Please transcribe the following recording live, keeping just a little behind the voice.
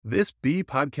This B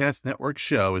Podcast Network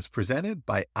show is presented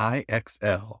by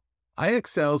IXL.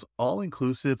 IXL's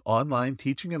all-inclusive online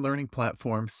teaching and learning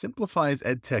platform simplifies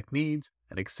edtech needs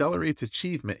and accelerates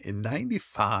achievement in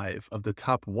 95 of the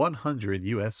top 100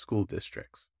 U.S. school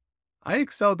districts.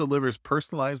 IXL delivers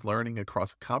personalized learning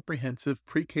across a comprehensive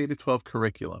pre-K-12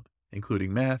 curriculum,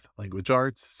 including math, language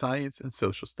arts, science, and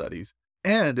social studies,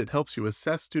 and it helps you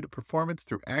assess student performance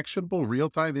through actionable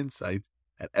real-time insights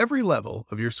at every level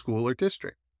of your school or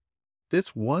district.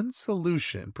 This one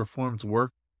solution performs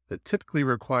work that typically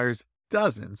requires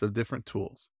dozens of different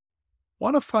tools.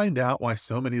 Want to find out why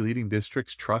so many leading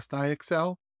districts trust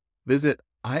IXL? Visit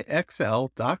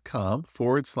IXL.com/BE.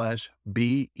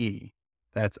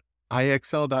 That's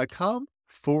IXL.com/BE.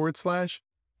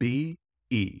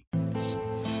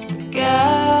 The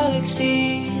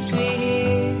galaxies we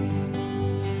hear,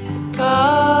 the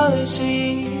colors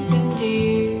we've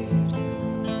endured.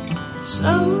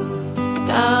 Slow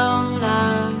down,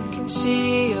 I can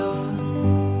see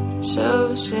you're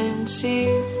so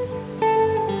sincere.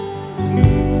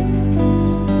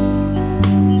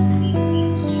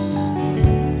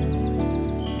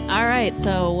 All right,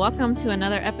 so welcome to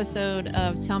another episode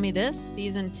of Tell Me This,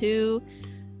 Season 2.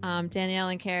 Danielle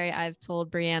and Carrie, I've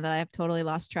told Brianne that I've totally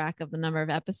lost track of the number of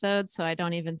episodes, so I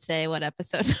don't even say what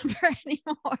episode number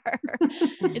anymore.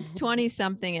 It's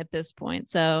 20-something at this point.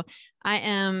 So I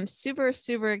am super,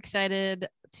 super excited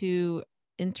to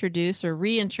introduce or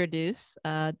reintroduce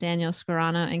Danielle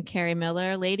Scorrano and Carrie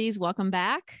Miller. Ladies, welcome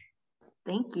back.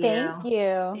 Thank you. Thank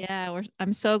you. Yeah,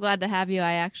 I'm so glad to have you.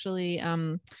 I actually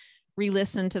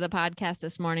re-listened to the podcast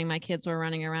this morning. My kids were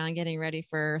running around getting ready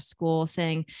for school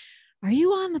saying, "Are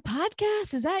you on the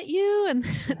podcast? Is that you?" And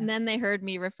then they heard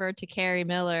me refer to Carrie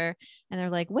Miller and they're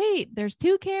like, "Wait, there's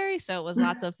two Carrie." So it was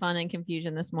lots of fun and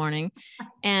confusion this morning.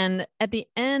 And at the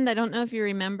end, I don't know if you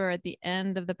remember, at the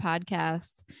end of the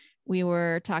podcast, we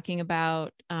were talking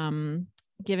about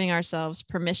giving ourselves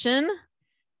permission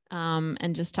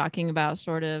and just talking about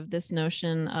sort of this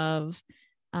notion of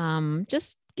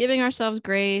just giving ourselves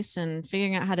grace and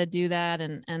figuring out how to do that.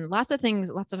 And lots of things,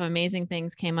 lots of amazing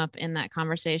things came up in that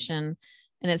conversation.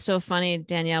 And it's so funny,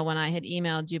 Danielle, when I had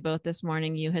emailed you both this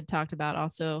morning, you had talked about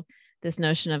also this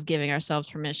notion of giving ourselves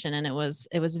permission. And it was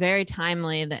very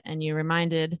timely that, and you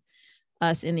reminded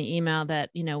us in the email that,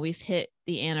 you know, we've hit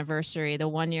the anniversary, the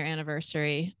 1-year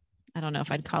anniversary. I don't know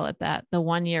if I'd call it that, the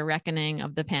 1-year reckoning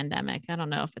of the pandemic. I don't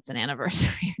know if it's an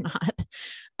anniversary or not.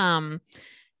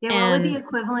 Yeah, what would the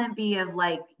equivalent be of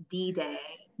like D-Day?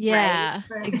 Yeah,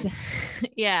 right?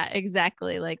 Yeah,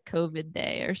 exactly. Like COVID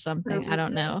Day or something. I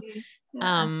don't know.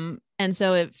 Yeah. And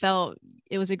so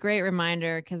it was a great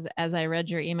reminder because as I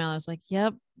read your email, I was like,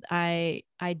 yep, I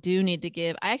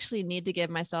actually need to give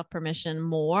myself permission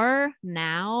more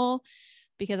now,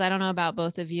 because I don't know about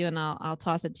both of you, and I'll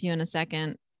toss it to you in a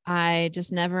second. I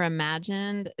just never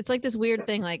imagined, it's like this weird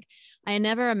thing. Like I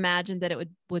never imagined that it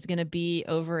was going to be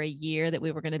over a year that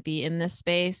we were going to be in this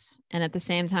space. And at the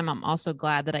same time, I'm also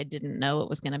glad that I didn't know it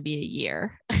was going to be a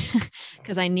year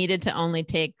because I needed to only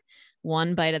take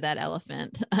one bite of that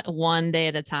elephant one day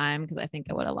at a time, because I think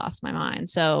I would have lost my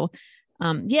mind. So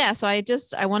so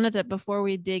I wanted to, before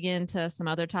we dig into some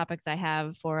other topics I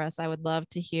have for us, I would love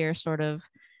to hear sort of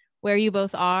where you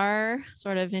both are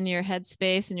sort of in your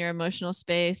headspace and your emotional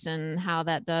space, and how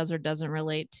that does or doesn't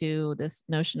relate to this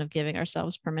notion of giving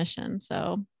ourselves permission.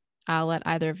 So I'll let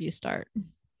either of you start.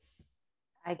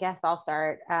 I guess I'll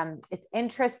start. It's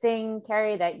interesting,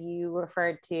 Carrie, that you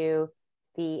referred to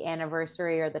the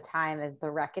anniversary or the time as the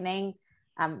reckoning.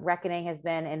 Reckoning has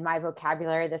been in my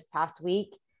vocabulary this past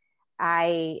week.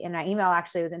 In my email,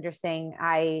 actually, it was interesting.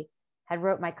 I had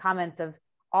wrote my comments of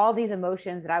all these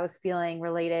emotions that I was feeling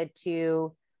related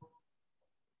to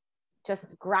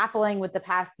just grappling with the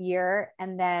past year.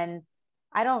 And then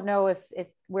I don't know if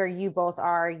where you both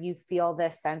are, you feel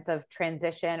this sense of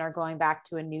transition or going back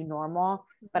to a new normal,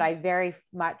 but I very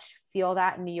much feel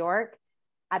that in New York.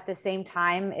 At the same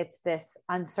time, it's this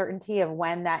uncertainty of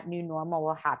when that new normal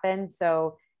will happen.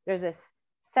 So there's this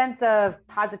sense of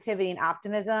positivity and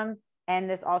optimism, and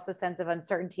this also sense of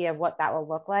uncertainty of what that will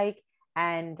look like.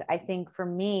 And I think for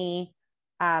me,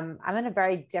 I'm in a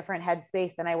very different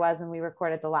headspace than I was when we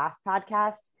recorded the last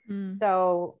podcast.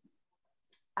 So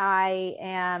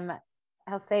I'll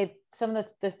say some of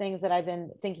the things that I've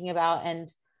been thinking about,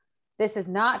 and this is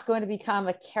not going to become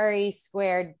a Carrie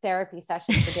squared therapy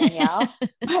session for Danielle.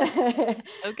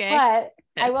 Okay. But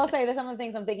I will say that some of the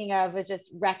things I'm thinking of is just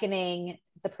reckoning,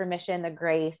 the permission, the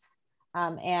grace,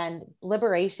 and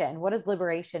liberation. What does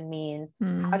liberation mean?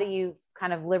 How do you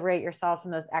kind of liberate yourself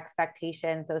from those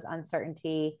expectations, those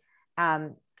uncertainty?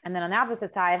 And then on the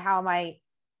opposite side, how am I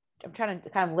I'm trying to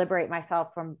kind of liberate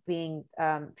myself from being,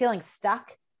 feeling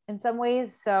stuck in some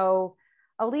ways. So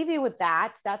I'll leave you with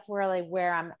that. That's really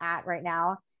where I'm at right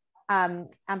now. I'm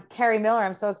Carrie Miller.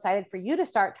 I'm so excited for you to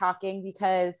start talking,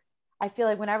 because I feel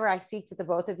like whenever I speak to the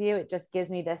both of you, it just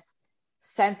gives me this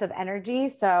sense of energy.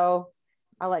 So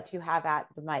I'll let you have at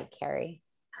the mic, Carrie.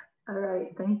 All right,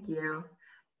 thank you.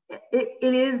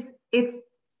 It's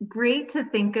great to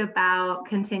think about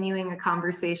continuing a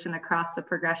conversation across the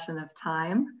progression of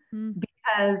time,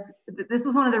 because this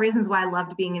was one of the reasons why I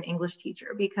loved being an English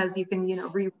teacher, because you can,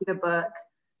 reread a book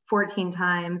 14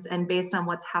 times, and based on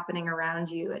what's happening around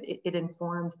you, it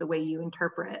informs the way you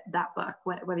interpret that book,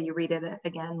 whether you read it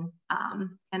again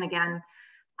and again.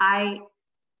 I'd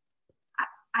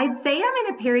say I'm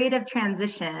in a period of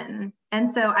transition.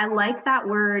 And so I like that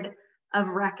word of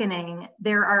reckoning.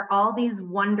 There are all these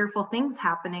wonderful things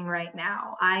happening right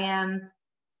now. I am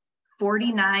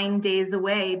 49 days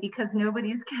away, because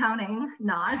nobody's counting,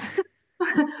 not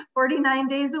 49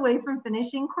 days away from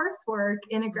finishing coursework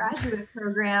in a graduate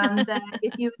program that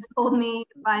if you had told me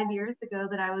 5 years ago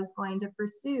that I was going to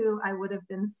pursue, I would have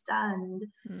been stunned.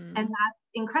 And that's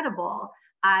incredible.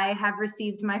 I have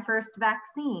received my first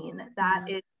vaccine. That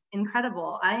is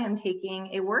incredible. I am taking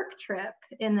a work trip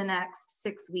in the next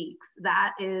 6 weeks.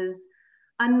 That is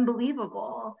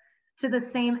unbelievable. To the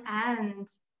same end,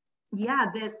 yeah,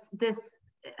 this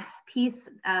piece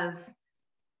of,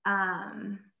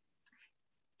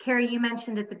 Carrie, you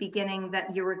mentioned at the beginning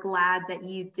that you were glad that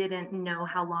you didn't know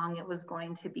how long it was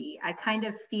going to be. I kind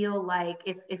of feel like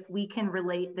if we can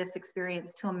relate this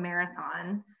experience to a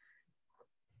marathon,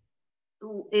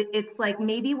 it's like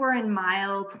maybe we're in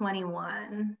mile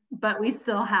 21, but we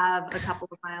still have a couple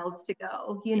of miles to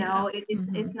go.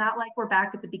 It's not like we're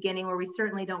back at the beginning, where we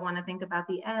certainly don't want to think about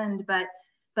the end, but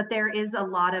there is a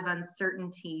lot of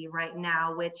uncertainty right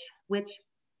now, which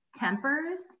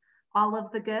tempers all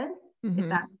of the good, if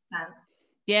that makes sense.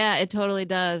 Yeah, it totally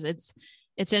does. It's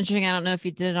interesting. I don't know if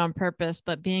you did it on purpose,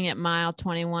 but being at mile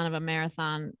 21 of a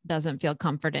marathon doesn't feel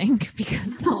comforting,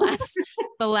 because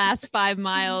the last 5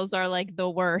 miles are like the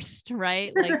worst,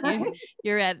 right? Like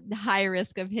you're at high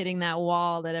risk of hitting that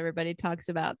wall that everybody talks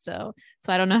about. So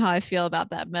I don't know how I feel about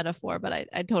that metaphor, but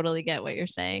I totally get what you're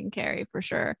saying, Carrie, for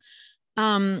sure.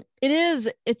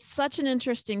 It's such an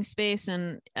interesting space.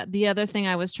 And the other thing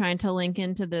I was trying to link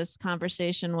into this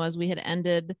conversation was we had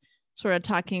ended sort of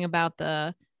talking about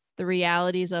the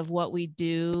realities of what we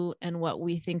do and what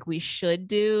we think we should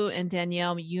do. And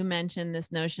Danielle, you mentioned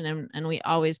this notion, and we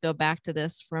always go back to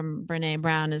this from Brene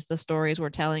Brown, is the stories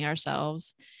we're telling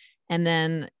ourselves. And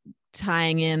then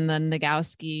tying in the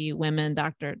Nagoski women,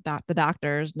 the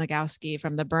doctors, Nagoski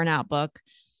from the Burnout book,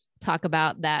 talk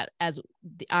about that as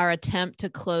our attempt to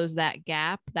close that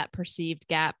gap, that perceived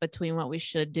gap between what we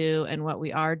should do and what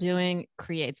we are doing,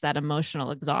 creates that emotional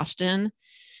exhaustion.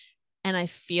 And I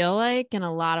feel like in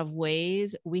a lot of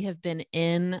ways we have been,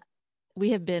 at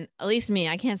least me,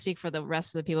 I can't speak for the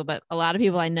rest of the people, but a lot of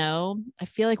people I know, I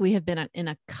feel like we have been in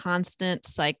a constant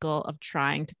cycle of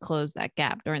trying to close that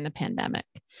gap during the pandemic,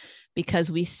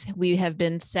 because we have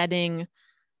been setting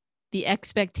the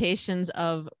expectations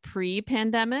of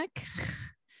pre-pandemic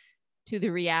to the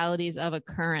realities of a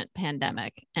current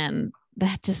pandemic. And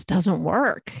that just doesn't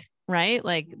work, right?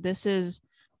 Like this is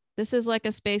like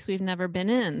a space we've never been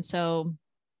in. So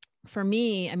for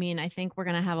me, I mean, I think we're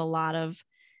going to have a lot of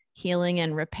healing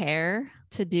and repair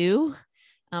to do,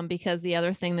 because the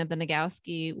other thing that the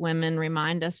Nagoski women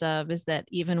remind us of is that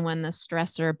even when the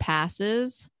stressor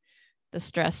passes, the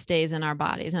stress stays in our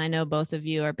bodies. And I know both of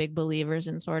you are big believers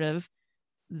in sort of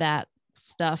that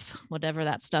stuff, whatever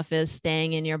that stuff is,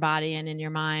 staying in your body and in your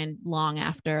mind long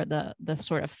after the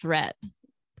sort of threat,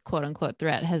 quote unquote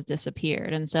threat, has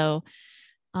disappeared. And so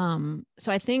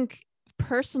I think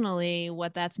personally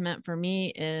what that's meant for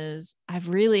me is I've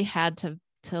really had to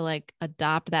like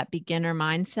adopt that beginner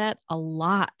mindset a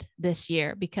lot this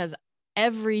year, because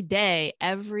every day,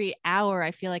 every hour,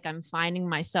 I feel like I'm finding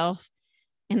myself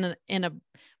in a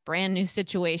brand new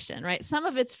situation, right? Some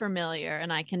of it's familiar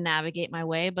and I can navigate my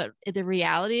way, but the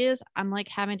reality is I'm like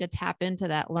having to tap into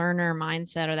that learner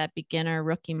mindset or that beginner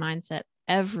rookie mindset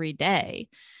every day.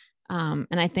 And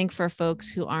I think for folks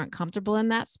who aren't comfortable in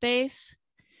that space,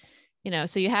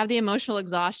 so you have the emotional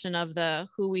exhaustion of the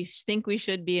who we think we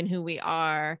should be and who we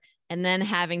are, and then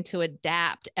having to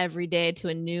adapt every day to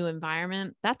a new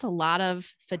environment. That's a lot of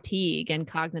fatigue and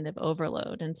cognitive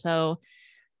overload. And so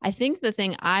I think the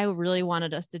thing I really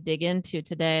wanted us to dig into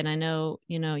today, and I know,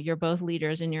 you're both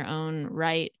leaders in your own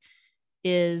right,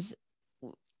 is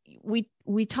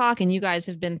we talk, and you guys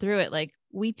have been through it. Like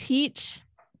we teach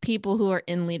people who are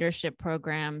in leadership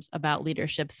programs about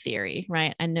leadership theory,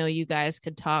 right? I know you guys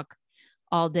could talk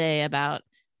all day about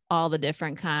all the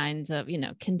different kinds of,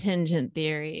 contingent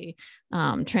theory,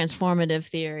 transformative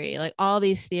theory, like all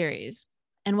these theories.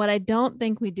 And what I don't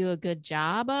think we do a good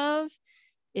job of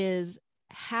is,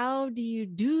 how do you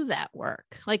do that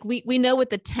work? Like we know what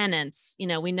the tenets,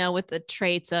 we know what the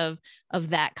traits of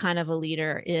that kind of a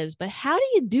leader is, but how do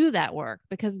you do that work?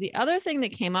 Because the other thing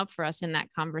that came up for us in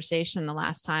that conversation the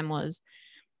last time was,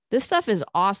 this stuff is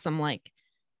awesome, like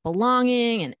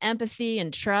belonging and empathy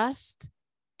and trust.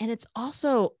 And it's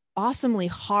also awesomely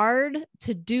hard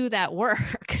to do that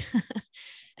work.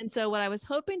 And so what I was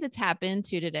hoping to tap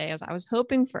into today is, I was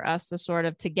hoping for us to sort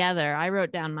of together, I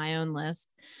wrote down my own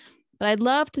list, but I'd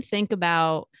love to think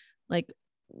about, like,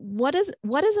 what is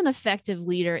an effective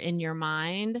leader in your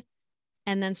mind?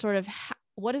 And then sort of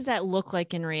what does that look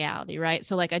like in reality, right?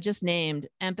 So like I just named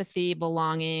empathy,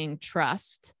 belonging,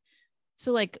 trust.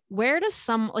 So like, where does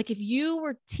if you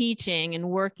were teaching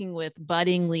and working with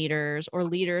budding leaders or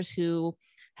leaders who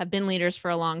have been leaders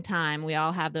for a long time, we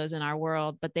all have those in our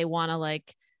world, but they want to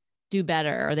like do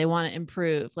better or they want to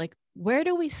improve. Like, where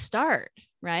do we start?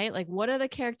 Right? Like, what are the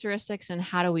characteristics and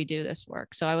how do we do this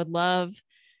work? So I would love,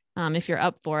 if you're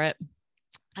up for it,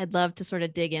 I'd love to sort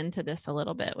of dig into this a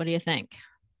little bit. What do you think?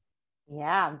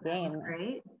 Yeah, I'm game. That's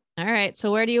great. All right.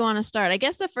 So where do you want to start? I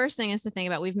guess the first thing is to think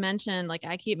about, we've mentioned, like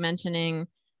I keep mentioning,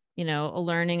 a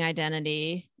learning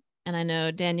identity. And I know,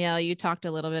 Danielle, you talked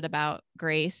a little bit about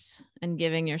grace and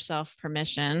giving yourself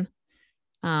permission.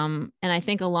 And I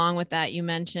think along with that, you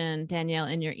mentioned, Danielle,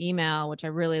 in your email, which I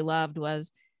really loved,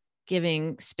 was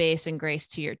giving space and grace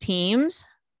to your teams,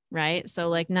 right? So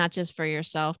like not just for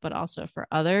yourself, but also for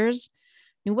others.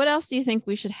 I mean, what else do you think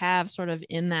we should have sort of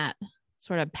in that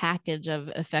sort of package of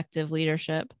effective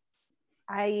leadership?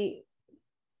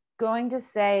 Going to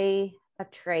say a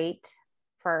trait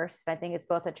first. I think it's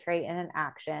both a trait and an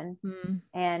action.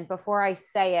 And before I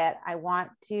say it, I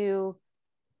want to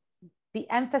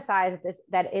emphasize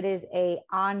that it is a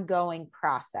ongoing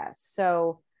process.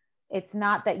 So it's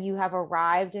not that you have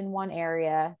arrived in one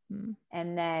area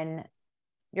and then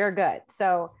you're good.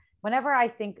 So whenever I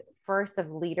think first of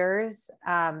leaders,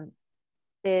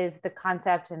 is the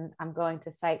concept, and I'm going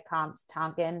to cite Comp's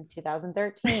Tonkin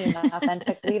 2013 on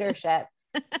authentic leadership.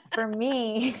 For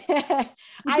me,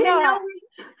 I know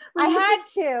I had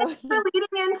to. We're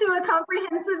leading into a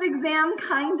comprehensive exam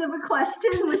kind of a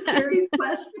question with Carrie's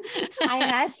question. I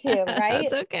had to, right?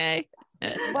 That's okay.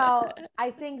 Well, I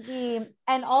think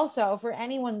and also for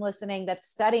anyone listening that's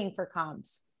studying for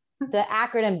comps, the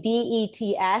acronym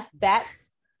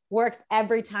BETS, works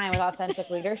every time with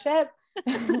authentic leadership.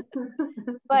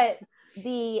 But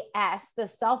the S, the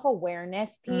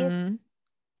self-awareness piece,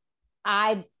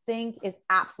 I think is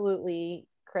absolutely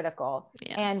critical.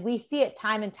 Yeah. And we see it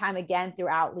time and time again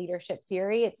throughout leadership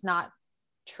theory. It's not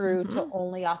true to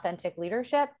only authentic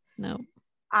leadership. No.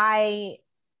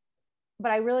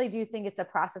 But I really do think it's a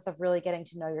process of really getting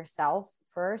to know yourself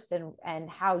first and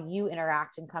how you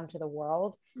interact and come to the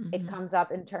world. It comes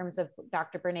up in terms of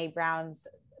Dr. Brene Brown's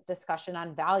discussion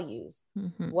on values.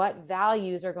 What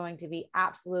values are going to be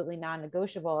absolutely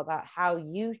non-negotiable about how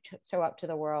you show up to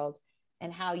the world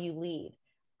and how you lead?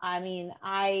 I mean,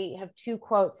 I have two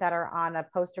quotes that are on a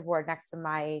poster board next to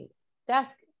my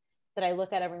desk that I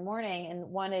look at every morning. And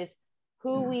one is,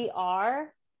 who we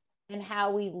are and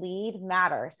how we lead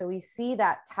matter. So we see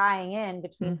that tying in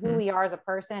between who we are as a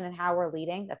person and how we're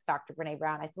leading. That's Dr. Brene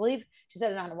Brown. I believe she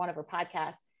said it on one of her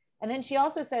podcasts. And then she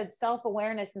also said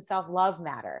self-awareness and self-love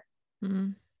matter.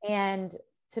 And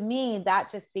to me,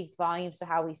 that just speaks volumes to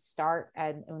how we start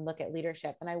and look at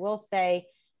leadership. And I will say,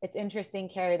 it's interesting,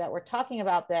 Carrie, that we're talking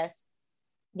about this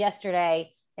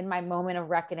yesterday. In my moment of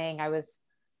reckoning, I was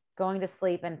going to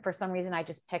sleep, and for some reason I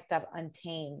just picked up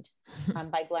Untamed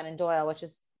by Glennon Doyle, which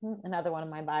is another one of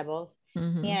my Bibles.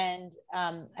 And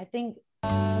I think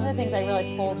one of the things I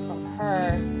really pulled from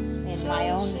her in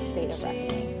my own state of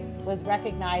reckoning was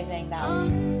recognizing that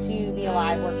to be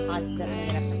alive, we're constantly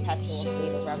in a perpetual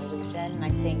state of revolution. And I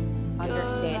think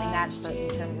understanding that in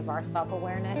terms of our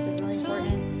self-awareness is really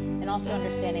important. And also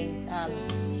understanding,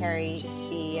 Carrie,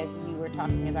 as you were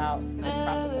talking about this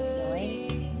process of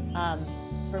healing.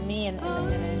 For me, and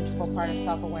an integral part of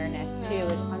self-awareness too,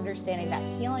 is understanding that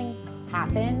healing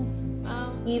happens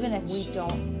even if we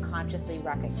don't consciously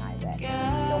recognize it.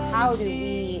 So how do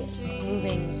we,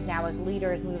 moving now as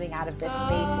leaders, moving out of this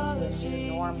space into a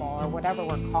new normal or whatever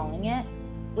we're calling it,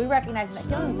 we recognize that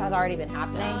healing has already been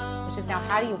happening, which is now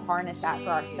how do you harness that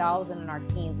for ourselves and in our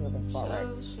teams moving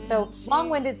forward? So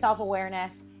long-winded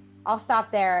self-awareness. I'll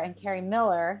stop there. And Carrie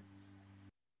Miller,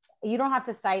 You don't have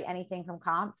to cite anything from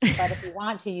comps, but if you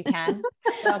want to, you can.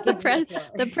 So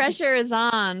The pressure is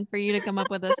on for you to come up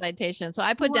with a citation. So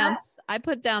I put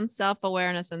down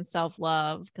self-awareness and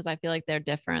self-love because I feel like they're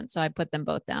different. So I put them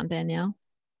both down, Danielle.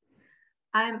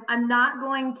 I'm not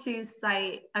going to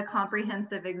cite a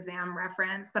comprehensive exam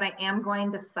reference, but I am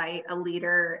going to cite a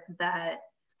leader that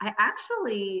I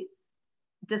actually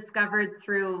discovered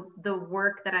through the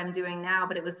work that I'm doing now,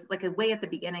 but it was like way at the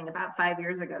beginning, about 5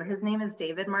 years ago. His name is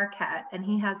David Marquette, and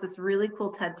he has this really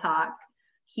cool TED Talk.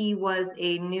 He was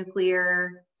a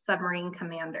nuclear submarine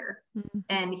commander,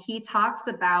 and he talks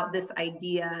about this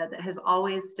idea that has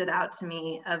always stood out to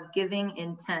me of giving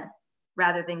intent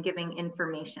rather than giving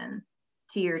information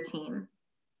to your team.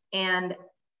 And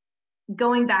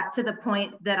going back to the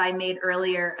point that I made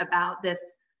earlier about this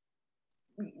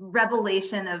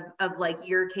revelation of like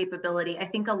your capability, I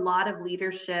think a lot of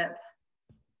leadership,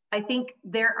 I think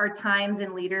there are times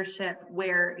in leadership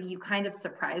where you kind of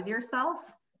surprise yourself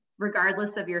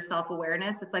regardless of your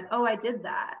self-awareness. It's like, oh, I did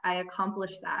that, I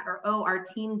accomplished that, or oh, our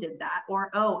team did that,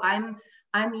 or oh,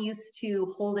 I'm used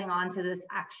to holding on to this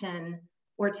action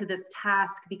or to this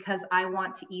task because I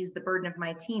want to ease the burden of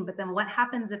my team. But then what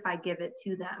happens if I give it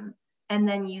to them? And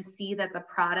then you see that the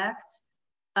product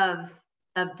of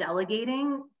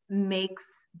delegating makes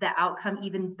the outcome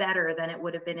even better than it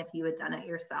would have been if you had done it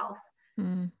yourself.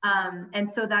 And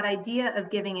so that idea of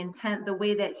giving intent, the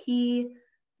way that he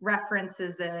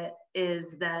references it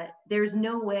is that there's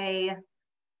no way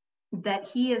that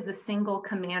he as a single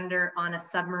commander on a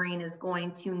submarine is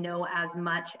going to know as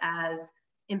much as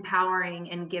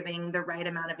empowering and giving the right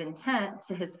amount of intent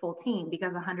to his full team,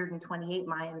 because 128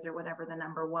 minds or whatever the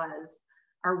number was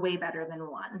are way better than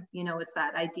one. You know, it's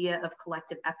that idea of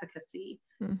collective efficacy.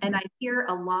 And I hear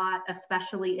a lot,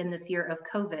 especially in this year of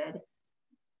COVID,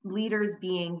 leaders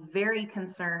being very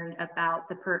concerned about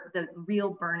the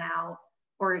real burnout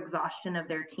or exhaustion of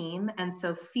their team. And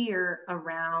so fear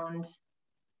around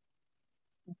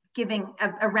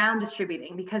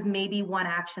distributing, because maybe one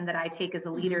action that I take as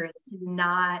a leader is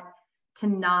to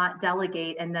not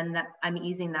delegate, and then that I'm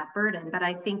easing that burden. But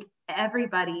I think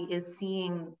everybody is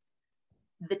seeing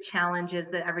the challenges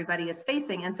that everybody is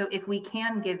facing. And so if we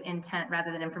can give intent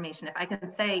rather than information, if I can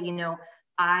say, you know,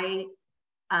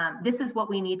 this is what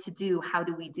we need to do, how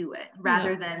do we do it?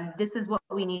 Rather than this is what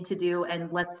we need to do,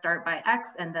 and let's start by X,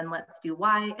 and then let's do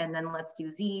Y, and then let's do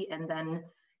Z, and then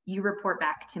you report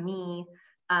back to me.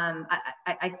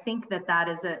 I think that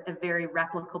is a very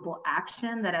replicable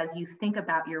action that as you think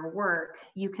about your work,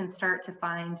 you can start to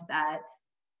find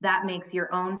that makes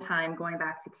your own time, going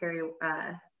back to Carrie,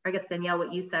 I guess Danielle,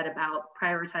 what you said about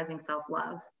prioritizing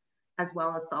self-love as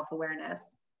well as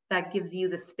self-awareness, that gives you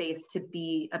the space to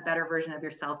be a better version of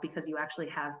yourself, because you actually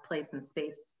have place and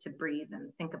space to breathe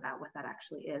and think about what that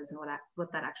actually is and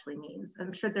what that actually means.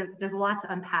 I'm sure there's a lot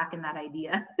to unpack in that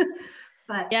idea,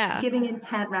 but giving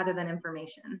intent rather than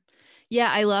information. Yeah,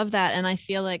 I love that. And I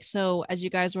feel like, so as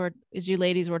you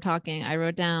ladies were talking, I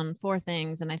wrote down 4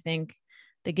 things. And I think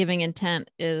the giving intent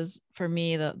is, for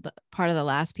me, the part of the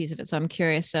last piece of it. So I'm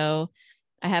curious. So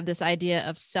I have this idea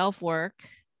of self-work,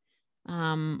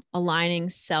 aligning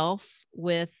self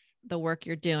with the work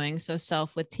you're doing. So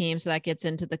self with team. So that gets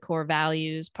into the core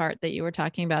values part that you were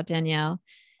talking about, Danielle.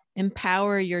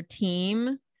 Empower your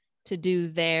team to do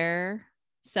their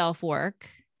self-work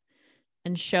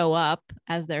and show up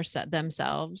as their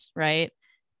themselves, right?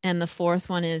 And the 4th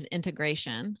one is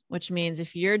integration, which means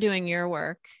if you're doing your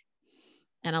work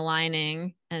and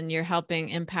aligning and you're helping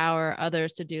empower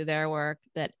others to do their work,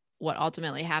 that what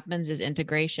ultimately happens is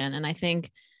integration. And I think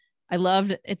I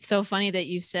loved, it's so funny that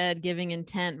you said giving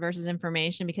intent versus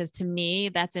information, because to me,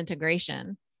 that's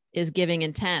integration, is giving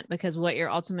intent, because what you're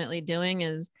ultimately doing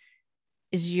is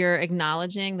you're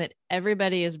acknowledging that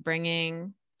everybody is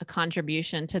bringing a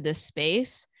contribution to this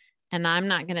space. And I'm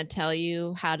not going to tell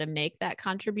you how to make that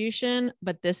contribution,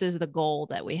 but this is the goal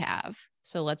that we have.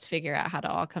 So let's figure out how to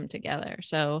all come together.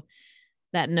 So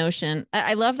that notion,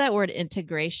 I love that word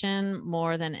integration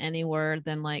more than any word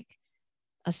than like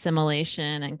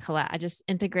assimilation and I just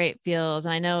integrate feels.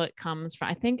 And I know it comes from,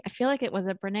 I feel like it was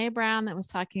Brene Brown that was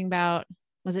talking about,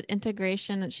 was it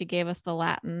integration that she gave us the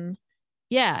Latin?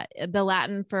 Yeah. The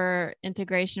Latin for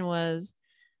integration was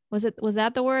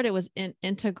that the word? It was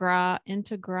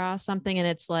integra something. And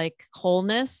it's like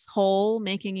wholeness, whole,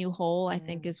 making you whole, I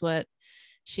think is what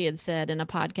she had said in a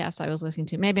podcast I was listening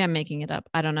to. Maybe I'm making it up.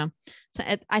 I don't know. So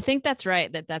I think that's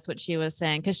right. That's what she was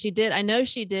saying. Cause I know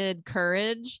she did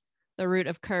courage. The root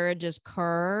of courage is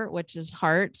cur, which is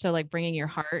heart. So like bringing your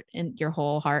heart and your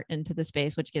whole heart into the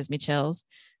space, which gives me chills.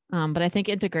 But I think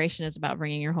integration is about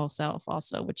bringing your whole self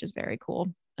also, which is very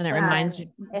cool. And it reminds me.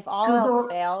 If all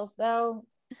else fails though,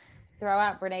 throw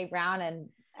out Brene Brown and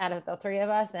out of the three of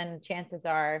us, and chances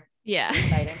are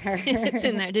citing her. It's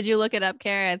in there. Did you look it up,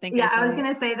 Carrie? I think. Yeah, I was going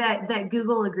to say that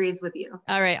Google agrees with you.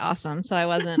 All right. Awesome. So I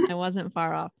wasn't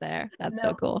far off there. That's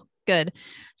so cool. Good.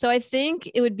 So I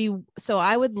think it would be, so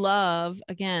I would love,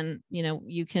 again,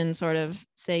 you can sort of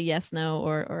say yes, no,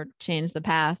 or change the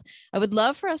path. I would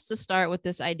love for us to start with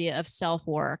this idea of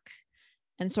self-work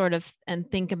and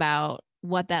think about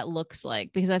what that looks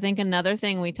like, because I think another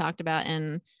thing we talked about,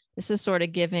 and this is sort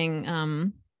of giving,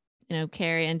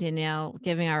 Carrie and Danielle,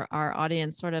 giving our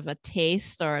audience sort of a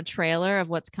taste or a trailer of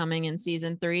what's coming in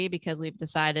season 3, because we've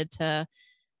decided to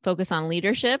focus on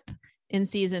leadership in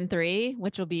season 3,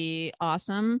 which will be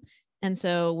awesome. And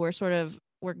so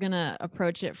we're going to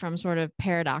approach it from sort of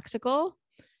paradoxical.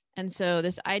 And so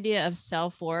this idea of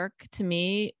self-work to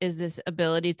me is this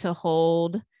ability to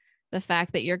hold the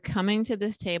fact that you're coming to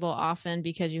this table often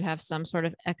because you have some sort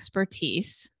of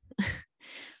expertise,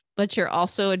 but you're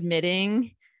also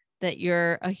admitting that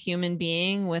you're a human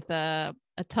being with a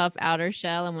tough outer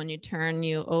shell. And when you turn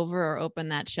you over or open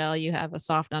that shell, you have a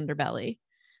soft underbelly.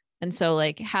 And so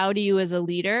like, how do you as a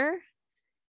leader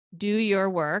do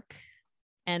your work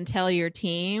and tell your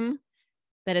team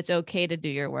that it's okay to do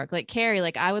your work? Like Carrie,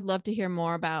 like I would love to hear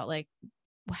more about like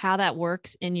how that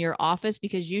works in your office,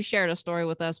 because you shared a story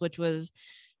with us, which was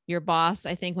your boss,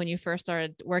 I think when you first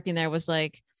started working there, was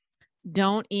like,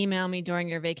 don't email me during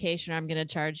your vacation, or I'm going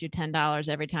to charge you $10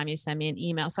 every time you send me an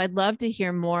email. So I'd love to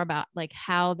hear more about like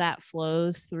how that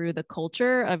flows through the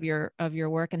culture of your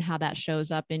work and how that shows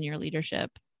up in your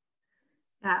leadership.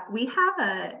 Yeah, we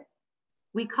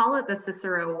call it the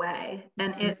Cicero way.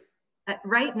 And it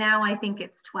right now, I think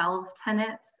it's 12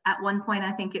 tenets. At one point,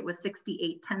 I think it was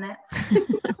 68 tenets.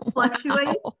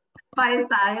 Fluctuate by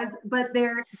size, but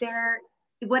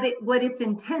what its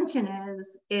intention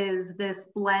is this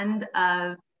blend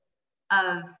of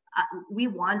we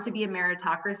want to be a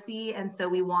meritocracy, and so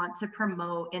we want to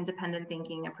promote independent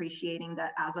thinking, appreciating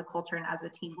that as a culture and as a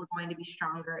team, we're going to be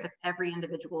stronger if every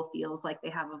individual feels like they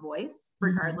have a voice,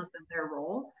 regardless of their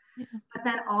role. Yeah. But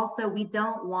then also we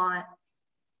don't want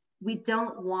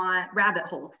rabbit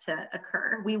holes to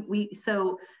occur.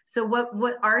 So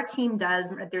what our team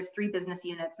does, there's 3 business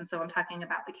units, and so I'm talking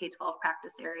about the K-12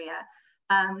 practice area.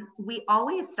 We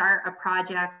always start a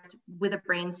project with a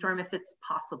brainstorm, if it's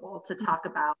possible, to talk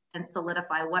about and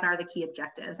solidify what are the key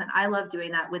objectives. And I love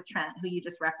doing that with Trent, who you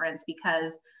just referenced,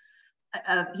 because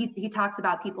he talks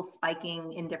about people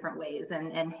spiking in different ways,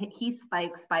 and he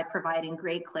spikes by providing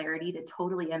great clarity to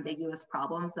totally ambiguous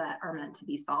problems that are meant to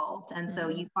be solved. And so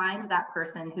you find that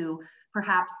person who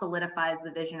perhaps solidifies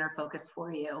the vision or focus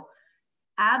for you.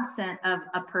 Absent of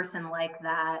a person like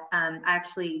that, I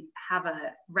actually have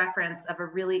a reference of a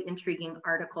really intriguing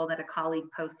article that a colleague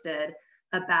posted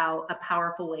about a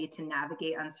powerful way to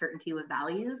navigate uncertainty with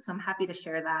values. So I'm happy to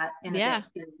share that in a bit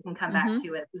too. We can come back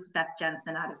to it. This is Beth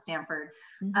Jensen out of Stanford.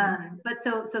 But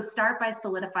so start by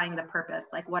solidifying the purpose,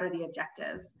 like what are the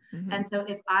objectives? And so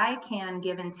if I can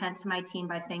give intent to my team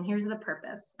by saying, here's the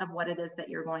purpose of what it is that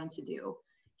you're going to do.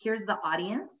 Here's the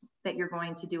audience that you're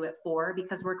going to do it for,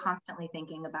 because we're constantly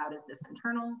thinking about, is this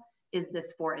internal? Is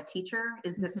this for a teacher?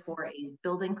 Is this for a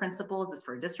building principal? Is this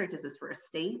for a district? Is this for a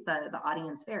state? The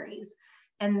audience varies.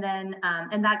 And then,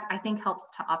 and that I think helps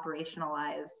to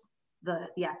operationalize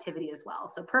the activity as well.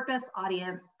 So purpose,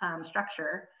 audience,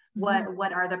 structure,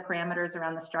 what are the parameters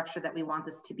around the structure that we want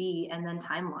this to be? And then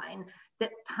timeline. The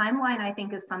timeline, I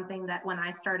think, is something that when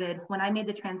I made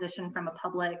the transition from a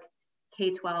public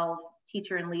K-12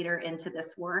 teacher and leader into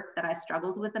this work, that I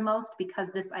struggled with the most, because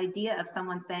this idea of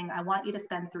someone saying, I want you to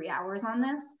spend 3 hours on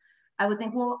this, I would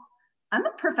think, well, I'm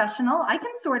a professional. I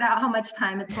can sort out how much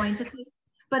time it's going to take.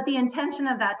 But the intention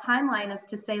of that timeline is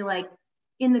to say, like,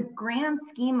 in the grand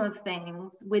scheme of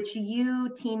things, which you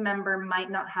team member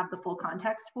might not have the full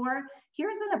context for,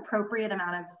 here's an appropriate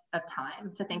amount of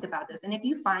time to think about this. And if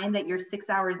you find that you're 6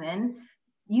 hours in,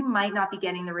 you might not be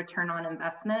getting the return on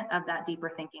investment of that deeper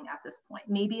thinking at this point.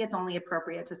 Maybe it's only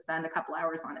appropriate to spend a couple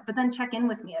hours on it, but then check in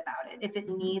with me about it. If it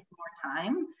needs more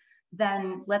time,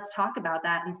 then let's talk about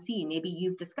that and see, maybe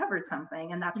you've discovered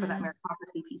something, and that's where that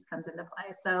meritocracy piece comes into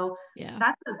play. So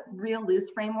that's a real loose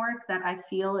framework that I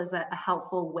feel is a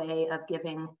helpful way of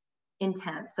giving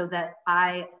intent, so that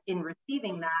I, in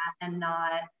receiving that, am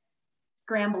not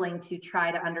scrambling to try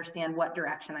to understand what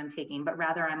direction I'm taking, but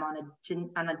rather I'm on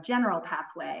a general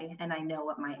pathway, and I know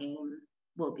what my aim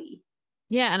will be.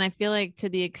 Yeah. And I feel like to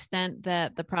the extent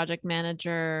that the project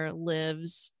manager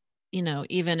lives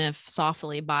even if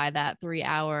softly by that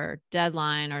 3-hour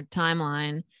deadline or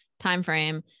time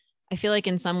frame, I feel like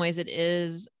in some ways it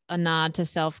is a nod to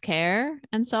self-care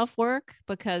and self-work,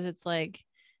 because it's like,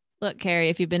 look, Carrie,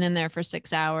 if you've been in there for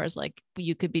 6 hours, like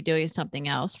you could be doing something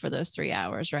else for those 3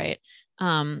 hours. Right.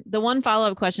 The one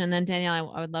follow-up question, and then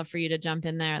Danielle, I would love for you to jump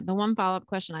in there. The one follow-up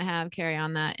question I have, Carrie,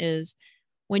 on that is,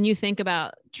 when you think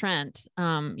about Trent,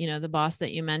 the boss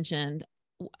that you mentioned,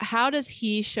 how does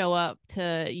he show up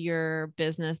to your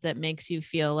business that makes you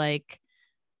feel like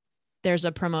there's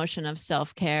a promotion of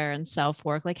self-care and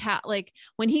self-work? Like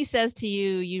when he says to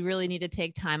you, you really need to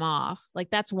take time off, like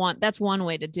that's one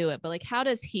way to do it. But like, how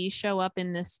does he show up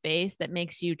in this space that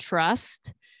makes you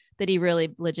trust that he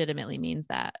really legitimately means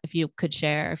that? If you could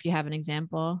share, if you have an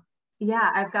example.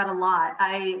 Yeah, I've got a lot.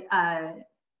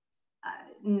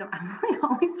 No, I'm really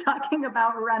always talking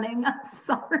about running. I'm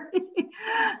sorry.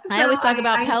 I always talk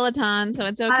about Peloton, so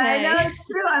it's okay. I know it's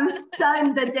true. I'm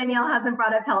stunned that Danielle hasn't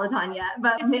brought up Peloton yet,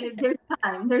 but there's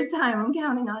time. There's time. I'm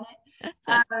counting on it.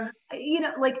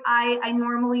 I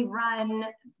normally run.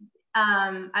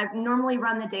 I normally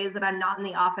run the days that I'm not in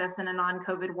the office in a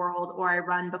non-COVID world, or I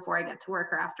run before I get to work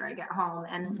or after I get home.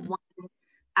 And one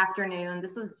afternoon,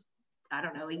 this was, I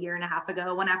don't know, a year and a half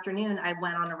ago, one afternoon, I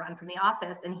went on a run from the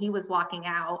office, and he was walking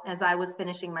out as I was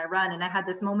finishing my run. And I had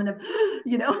this moment of,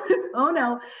 oh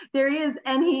no, there he is.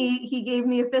 And he gave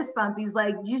me a fist bump. He's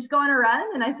like, did you just go on a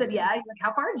run? And I said, yeah. He's like,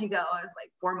 how far did you go? I was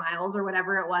like, 4 miles or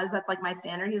whatever it was. That's like my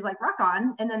standard. He's like, rock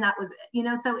on. And then that was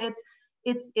it, so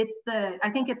I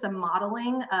think it's a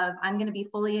modeling of, I'm going to be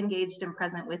fully engaged and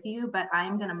present with you, but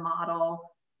I'm going to model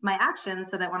my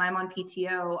actions so that when I'm on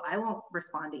PTO, I won't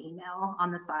respond to email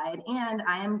on the side. And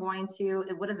I am going to,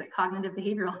 cognitive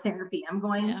behavioral therapy. I'm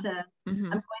going to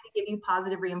give you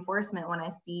positive reinforcement when I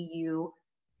see you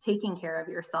taking care of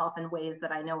yourself in ways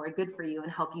that I know are good for you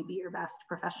and help you be your best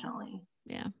professionally.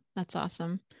 Yeah, that's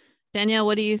awesome. Danielle,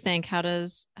 what do you think? How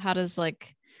does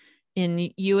like,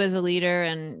 in you as a leader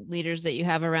and leaders that you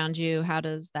have around you, how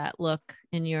does that look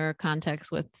in your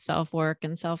context with self-work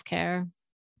and self-care?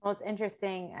 Well, it's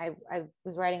interesting. I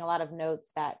was writing a lot of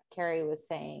notes that Carrie was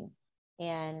saying.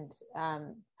 And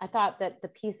I thought that the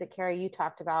piece that Carrie, you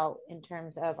talked about in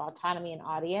terms of autonomy and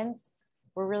audience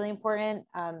were really important.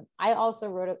 I also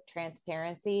wrote up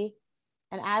transparency.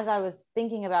 And as I was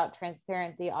thinking about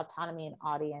transparency, autonomy, and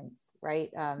audience, right?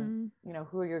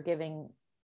 Who you're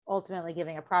ultimately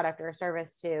giving a product or a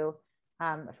service to,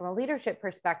 from a leadership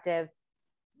perspective,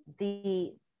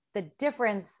 the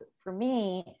difference for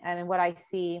me and what I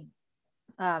see,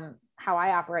 how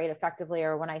I operate effectively,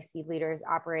 or when I see leaders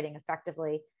operating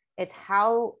effectively, it's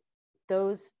how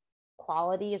those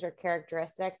qualities or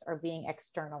characteristics are being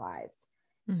externalized.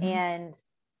 And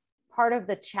part of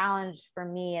the challenge for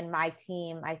me and my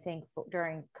team, I think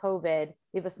during COVID,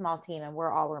 we have a small team and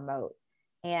we're all remote.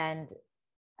 And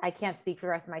I can't speak for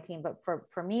the rest of my team, but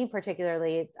for me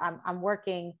particularly, I'm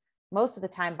working most of the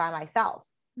time by myself.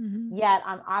 Yet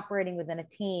I'm operating within a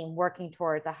team working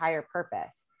towards a higher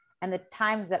purpose. And the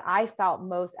times that I felt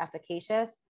most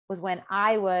efficacious was when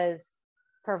I was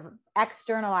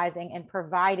externalizing and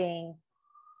providing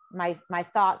my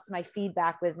thoughts, my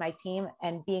feedback with my team,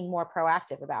 and being more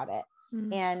proactive about it.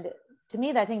 And to me,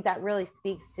 I think that really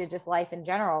speaks to just life in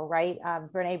general, right?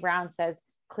 Brene Brown says,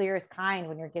 clear is kind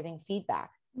when you're giving feedback.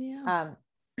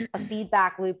 A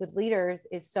feedback loop with leaders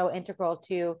is so integral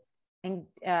to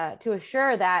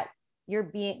assure that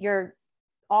you're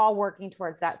all working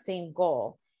towards that same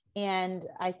goal. And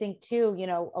I think too,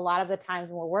 a lot of the times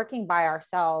when we're working by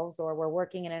ourselves or we're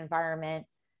working in an environment,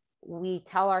 we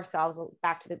tell ourselves,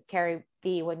 back to the Carrie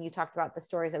V, when you talked about the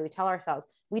stories that we tell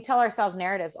ourselves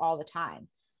narratives all the time.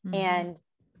 And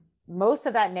most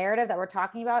of that narrative that we're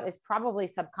talking about is probably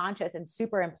subconscious and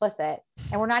super implicit.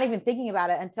 And we're not even thinking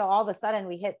about it until all of a sudden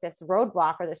we hit this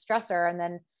roadblock or the stressor. And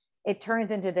then it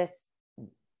turns into this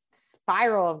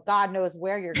spiral of God knows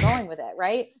where you're going with it.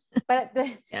 Right. But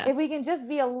if we can just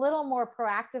be a little more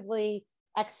proactively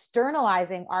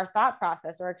externalizing our thought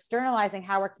process, or externalizing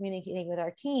how we're communicating with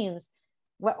our teams,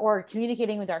 or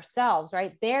communicating with ourselves,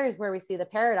 right? There's where we see the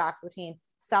paradox between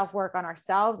self-work on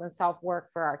ourselves and self-work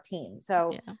for our team.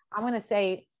 So I'm going to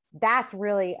say that's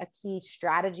really a key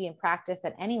strategy and practice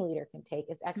that any leader can take,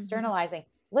 is externalizing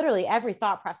literally every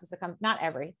thought process that comes, not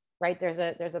every, right? There's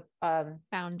a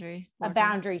boundary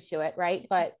to it, right?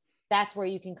 But that's where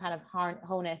you can kind of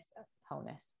hone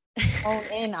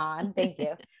in on. Thank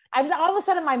you. All of a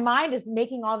sudden my mind is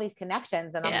making all these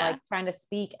connections, and I'm like trying to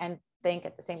speak and think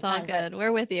at the same time. It's all good.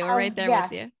 We're with you. We're right there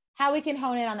with you. How we can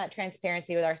hone in on that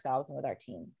transparency with ourselves and with our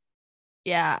team.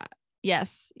 Yeah.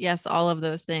 Yes. All of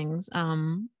those things.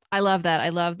 I love that. I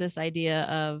love this idea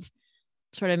of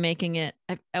sort of making it,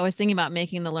 I was thinking about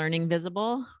making the learning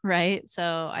visible, right?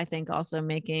 So I think also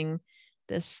making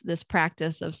this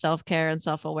practice of self-care and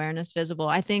self-awareness visible.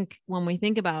 I think when we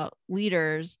think about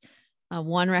leaders,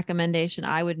 one recommendation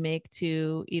I would make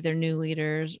to either new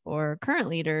leaders or current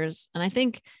leaders, and I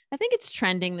think it's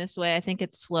trending this way. I think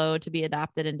it's slow to be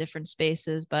adopted in different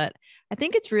spaces, but I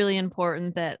think it's really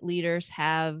important that leaders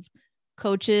have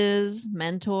coaches,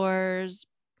 mentors,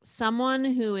 someone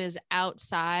who is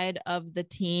outside of the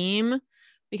team,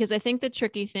 because I think the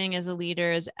tricky thing as a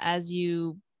leader is as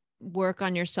you work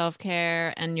on your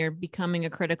self-care and you're becoming a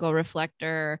critical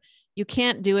reflector, you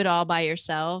can't do it all by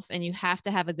yourself, and you have to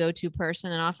have a go-to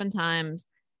person. And oftentimes,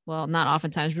 well, not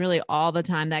oftentimes, really all the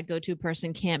time, that go-to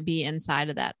person can't be inside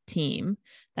of that team.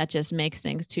 That just makes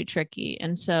things too tricky.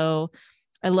 And so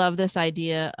I love this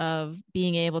idea of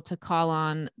being able to call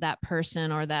on that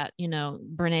person, or that,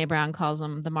 Brene Brown calls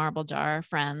them the marble jar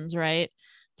friends, right?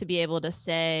 To be able to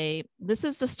say, this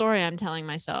is the story I'm telling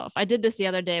myself. I did this the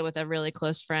other day with a really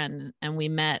close friend, and we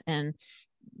met, and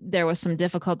there was some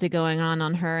difficulty going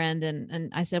on her end.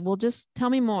 And I said, well, just tell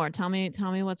me more. Tell me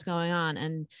what's going on.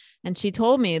 And she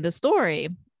told me the story.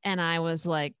 And I was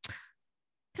like,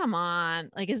 come on,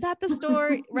 like, is that the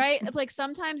story? Right? It's like,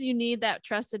 sometimes you need that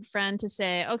trusted friend to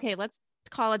say, okay, let's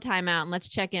call a timeout and let's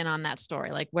check in on that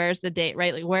story. Like, where's the date,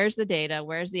 right? Like, where's the data?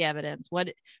 Where's the evidence?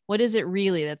 What is it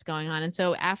really that's going on? And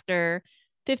so after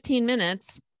 15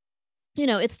 minutes,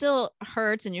 it still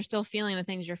hurts and you're still feeling the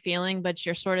things you're feeling, but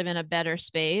you're sort of in a better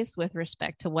space with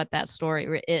respect to what that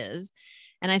story is.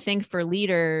 And I think for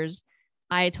leaders,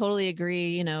 I totally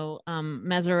agree.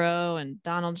 Mesereau and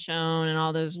Donald Schoen and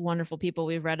all those wonderful people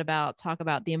we've read about talk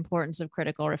about the importance of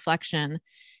critical reflection.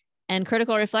 And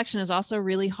critical reflection is also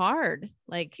really hard.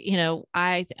 Like,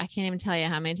 I can't even tell you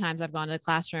how many times I've gone to the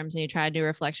classrooms and you try to do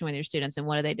reflection with your students, and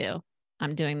what do?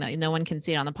 I'm doing that. No one can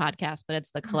see it on the podcast, but it's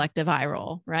the collective eye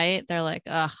roll, right? They're like,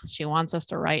 ugh, she wants us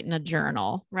to write in a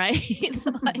journal, right?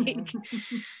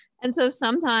 And so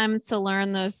sometimes to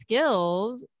learn those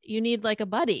skills, you need like a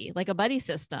buddy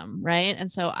system, right? And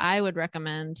so I would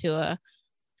recommend to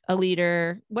a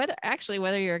leader, whether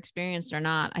you're experienced or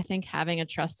not, I think having a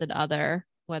trusted other,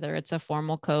 whether it's a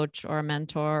formal coach or a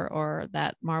mentor or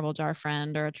that marble jar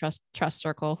friend or a trust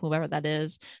circle, whoever that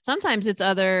is. Sometimes it's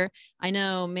other. I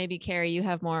know maybe Carrie, you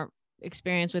have more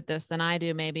experience with this than I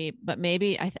do, but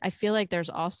maybe I feel like there's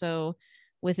also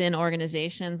within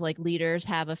organizations, like leaders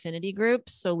have affinity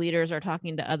groups. So leaders are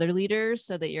talking to other leaders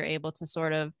so that you're able to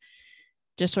sort of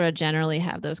generally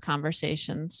have those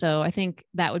conversations. So I think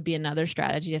that would be another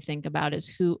strategy to think about, is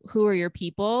who are your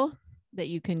people that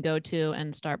you can go to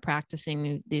and start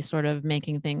practicing these sort of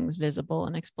making things visible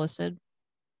and explicit.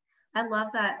 I love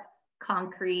that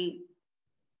concrete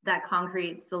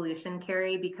solution,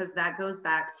 Carrie, because that goes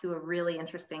back to a really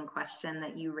interesting question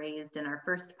that you raised in our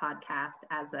first podcast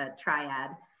as a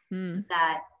triad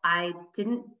that I've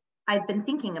been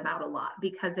thinking about a lot,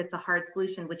 because it's a hard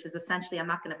solution, which is essentially, I'm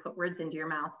not going to put words into your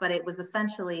mouth, but it was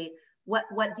essentially,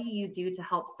 what do you do to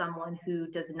help someone who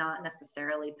does not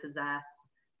necessarily possess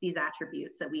these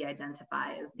attributes that we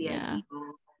identify as the ideal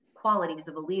qualities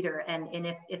of a leader? And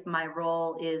if my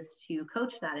role is to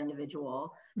coach that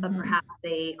individual, but perhaps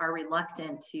they are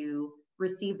reluctant to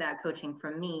receive that coaching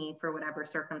from me for whatever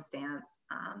circumstance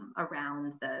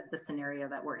around the scenario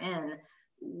that we're in,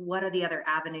 what are the other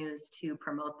avenues to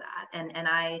promote that? And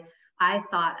I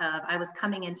thought of, I was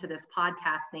coming into this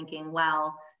podcast thinking,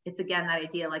 well, it's again that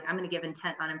idea, like, I'm going to give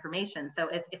intent on information. So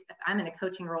if I'm in a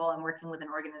coaching role, I'm working with an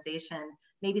organization,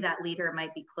 maybe that leader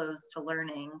might be closed to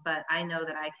learning, but I know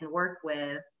that I can work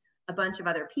with a bunch of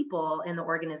other people in the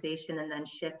organization and then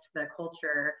shift the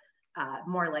culture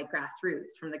more like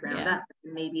grassroots from the ground up.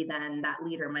 Maybe then that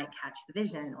leader might catch the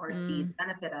vision or see the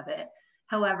benefit of it.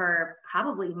 However,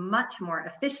 probably much more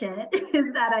efficient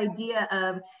is that idea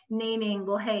of naming,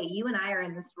 well, hey, you and I are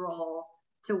in this role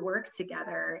to work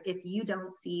together. If you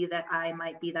don't see that I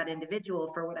might be that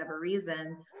individual for whatever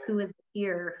reason, who is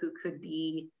here who could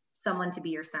be someone to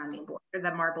be your sounding board, or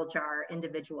the marble jar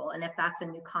individual? And if that's a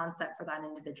new concept for that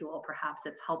individual, perhaps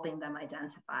it's helping them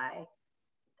identify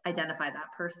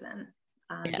that person.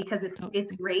 Because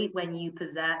it's great when you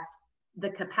possess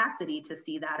the capacity to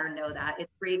see that or know that.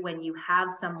 It's great when you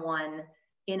have someone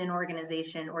in an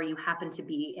organization, or you happen to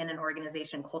be in an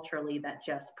organization culturally that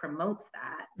just promotes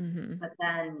that. But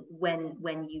then when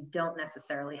you don't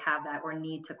necessarily have that or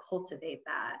need to cultivate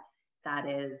that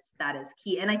is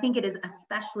key. And I think it is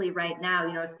especially right now.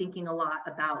 I was thinking a lot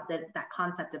about that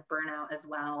concept of burnout as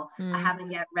well. I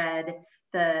haven't yet read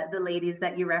the ladies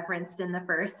that you referenced in the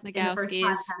first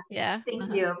podcast.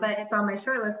 Thank you. But it's on my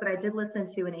short list. But I did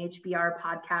listen to an HBR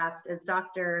podcast as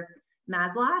Dr.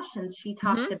 Maslach, and she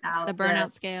talked about the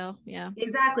burnout scale. Yeah,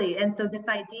 exactly. And so this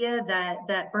idea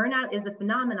that burnout is a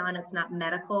phenomenon, it's not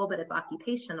medical, but it's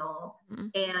occupational,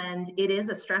 and it is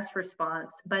a stress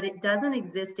response, but it doesn't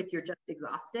exist if you're just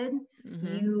exhausted.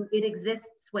 It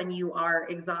exists when you are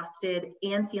exhausted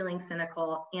and feeling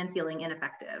cynical and feeling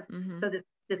ineffective. So this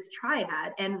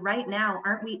triad, and right now,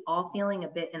 aren't we all feeling a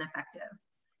bit ineffective?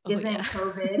 Isn't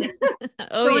COVID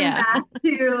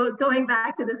going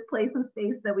back to this place and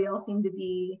space that we all seem to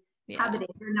be habiting?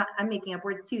 I'm making up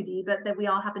words too, Dee, but that we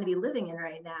all happen to be living in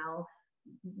right now.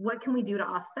 What can we do to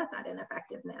offset that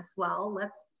ineffectiveness? Well,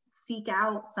 let's seek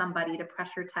out somebody to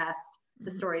pressure test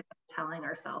the stories we're telling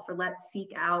ourselves, or let's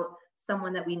seek out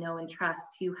someone that we know and trust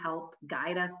to help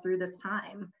guide us through this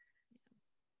time.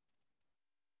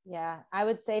 Yeah, I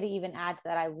would say, to even add to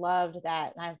that, I loved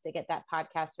that, and I have to get that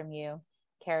podcast from you,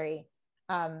 Carrie,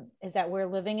 is that we're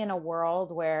living in a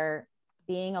world where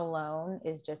being alone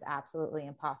is just absolutely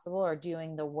impossible, or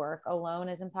doing the work alone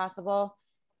is impossible.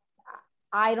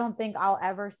 I don't think I'll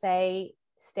ever say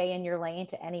stay in your lane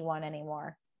to anyone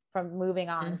anymore from moving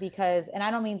on, because, and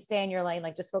I don't mean stay in your lane,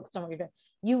 like just focus on what you're doing.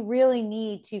 You really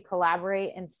need to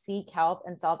collaborate and seek help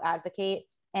and self-advocate,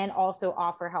 and also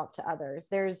offer help to others.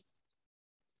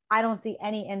 I don't see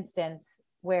any instance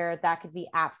where that could be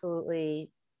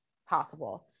absolutely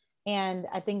possible. And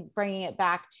I think bringing it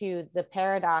back to the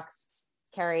paradox,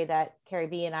 Carrie, that Carrie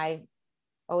B and I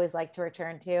always like to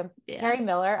return to. Carrie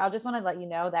Miller, I'll just want to let you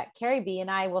know that Carrie B and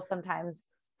I will sometimes,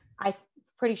 I'm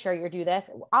pretty sure you do this,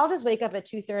 I'll just wake up at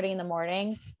 2:30 in the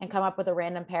morning and come up with a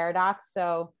random paradox.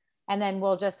 So, and then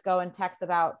we'll just go and text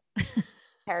about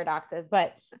paradoxes,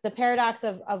 but the paradox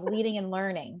of leading and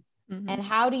learning. And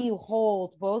how do you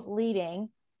hold both leading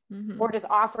or just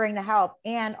offering the help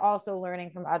and also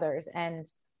learning from others? And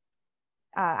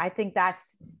I think that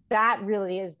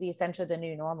really is essentially the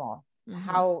new normal,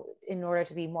 how, in order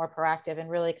to be more proactive and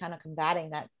really kind of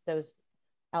combating those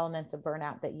elements of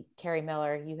burnout that Carrie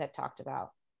Miller, you had talked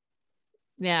about.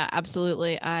 Yeah,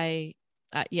 absolutely.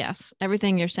 Yes,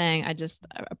 everything you're saying, I just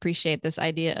appreciate this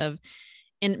idea of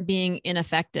being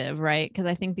ineffective, right? Because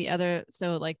I think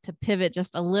so like to pivot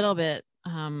just a little bit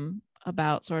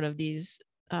about sort of these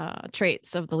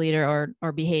traits of the leader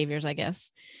or behaviors, I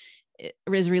guess,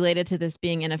 is related to this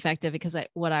being ineffective, because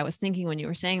what I was thinking when you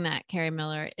were saying that, Carrie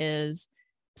Miller, is,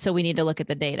 so we need to look at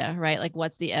the data, right? Like,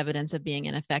 what's the evidence of being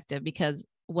ineffective? Because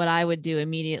what I would do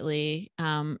immediately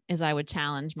is I would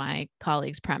challenge my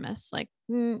colleague's premise, like,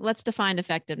 let's define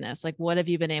effectiveness. Like, what have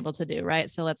you been able to do, right?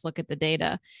 So let's look at the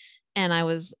data. And I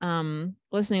was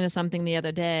listening to something the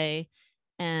other day,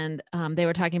 and they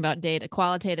were talking about data,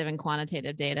 qualitative and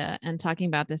quantitative data, and talking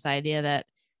about this idea that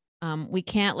we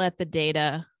can't let the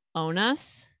data own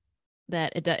us,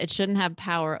 that it shouldn't have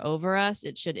power over us.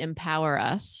 It should empower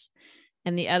us.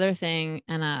 And the other thing,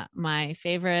 and my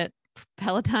favorite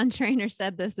Peloton trainer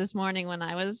said this morning when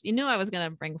you knew I was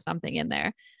going to bring something in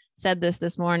there, said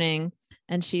this morning.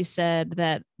 And she said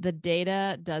that the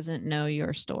data doesn't know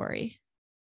your story.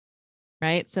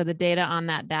 Right. So the data on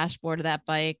that dashboard of that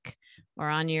bike, or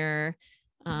on your,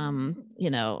 Apple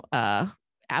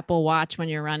Watch when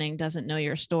you're running, doesn't know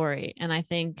your story. And I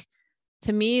think,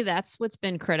 to me, that's what's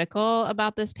been critical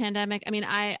about this pandemic. I mean,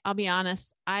 I'll be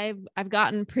honest, I've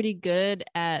gotten pretty good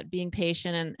at being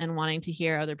patient and wanting to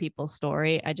hear other people's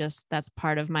story. That's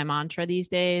part of my mantra these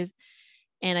days.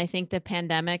 And I think the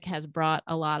pandemic has brought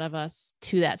a lot of us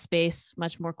to that space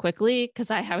much more quickly.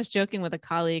 Because I was joking with a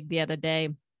colleague the other day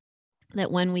that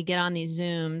when we get on these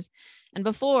Zooms, and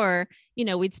before,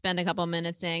 we'd spend a couple of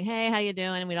minutes saying, hey, how you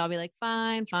doing? And we'd all be like,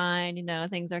 fine,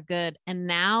 things are good. And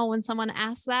now when someone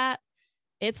asks that,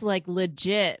 it's like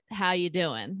legit, how you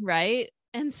doing? Right.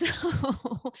 And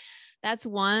so that's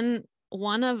one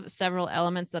of several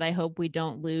elements that I hope we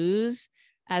don't lose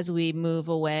as we move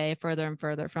away further and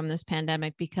further from this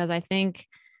pandemic, because I think,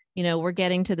 we're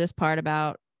getting to this part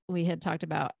about, we had talked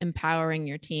about empowering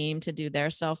your team to do their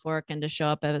self-work and to show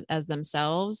up as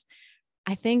themselves.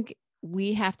 I think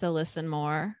we have to listen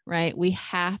more, right? We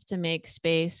have to make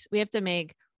space. We have to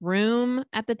make room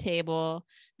at the table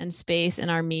and space in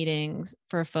our meetings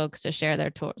for folks to share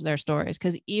their stories.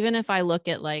 Because even if I look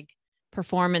at like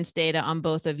performance data on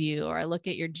both of you, or I look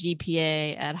at your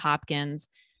GPA at Hopkins,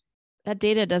 that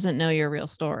data doesn't know your real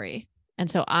story. And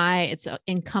so it's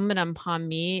incumbent upon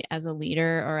me as a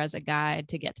leader or as a guide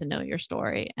to get to know your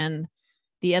story. And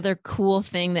the other cool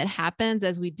thing that happens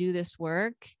as we do this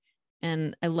work,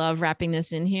 and I love wrapping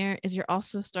this in here, is you're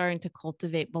also starting to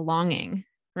cultivate belonging,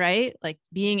 right? Like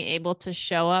being able to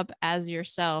show up as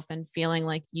yourself and feeling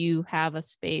like you have a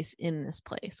space in this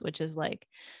place, which is like,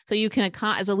 so you can,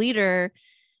 as a leader,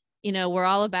 we're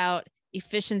all about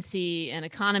efficiency and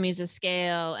economies of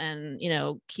scale and,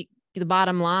 keep the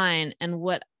bottom line. And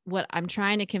what I'm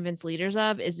trying to convince leaders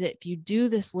of is that if you do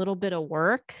this little bit of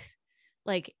work,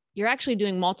 like you're actually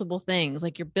doing multiple things,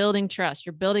 like you're building trust,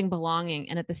 you're building belonging.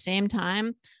 And at the same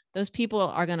time, those people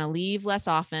are going to leave less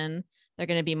often. They're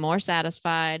going to be more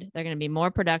satisfied. They're going to be more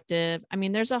productive. I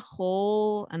mean, there's a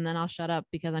whole, and then I'll shut up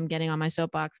because I'm getting on my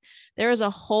soapbox. There is a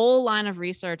whole line of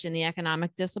research in the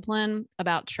economic discipline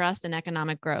about trust and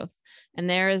economic growth. And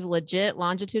there is legit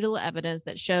longitudinal evidence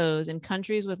that shows in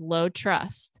countries with low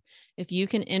trust, if you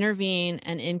can intervene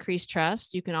and increase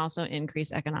trust, you can also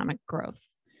increase economic growth.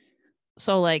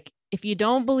 So like, if you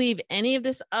don't believe any of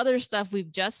this other stuff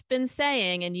we've just been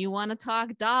saying and you want to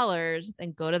talk dollars,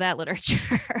 then go to that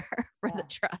literature for the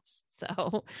trust.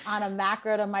 So on a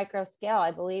macro to micro scale,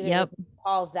 I believe it was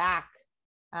Paul Zach.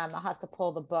 I'll have to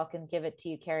pull the book and give it to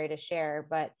you, Carrie, to share.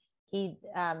 But he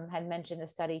had mentioned a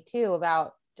study too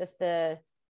about just the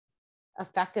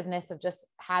effectiveness of just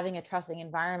having a trusting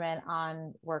environment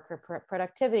on worker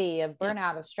productivity, of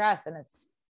burnout, of stress. And it's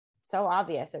so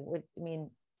obvious.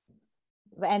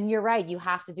 And you're right. You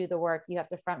have to do the work. You have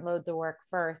to front load the work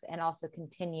first and also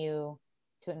continue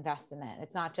to invest in it.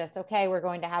 It's not just, okay, we're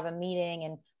going to have a meeting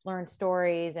and learn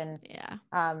stories. And,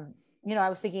 I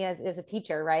was thinking as a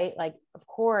teacher, right? Like, of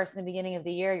course, in the beginning of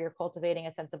the year, you're cultivating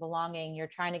a sense of belonging. You're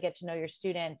trying to get to know your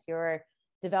students. You're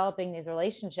developing these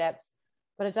relationships,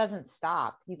 but it doesn't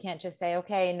stop. You can't just say,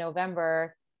 okay, in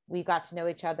November, we got to know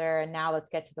each other and now let's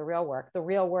get to the real work. The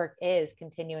real work is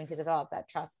continuing to develop that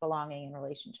trust, belonging, and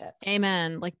relationships.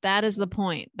 Amen. Like that is the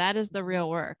point. That is the real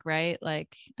work, right?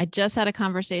 Like I just had a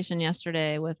conversation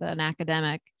yesterday with an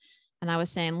academic and I was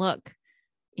saying, look,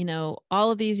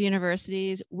 all of these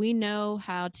universities, we know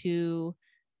how to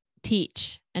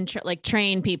teach and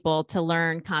train people to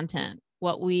learn content.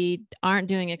 What we aren't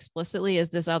doing explicitly is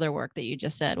this other work that you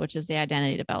just said, which is the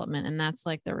identity development. And that's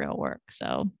like the real work.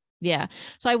 So yeah.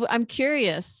 So I'm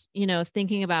curious,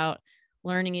 thinking about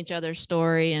learning each other's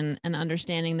story and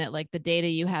understanding that like the data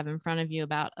you have in front of you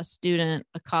about a student,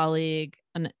 a colleague,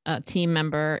 a team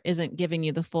member isn't giving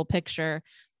you the full picture.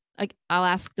 Like I'll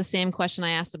ask the same question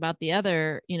I asked about the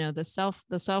other, the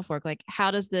self work. Like,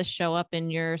 how does this show up in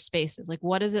your spaces? Like,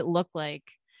 what does it look like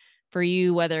for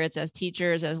you, whether it's as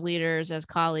teachers, as leaders, as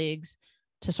colleagues,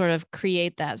 to sort of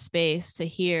create that space to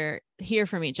hear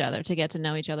from each other, to get to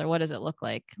know each other? What does it look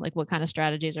like? Like what kind of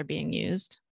strategies are being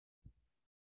used?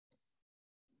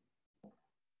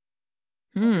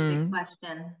 That's a big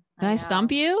question. Did I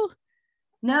stump you?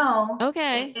 No.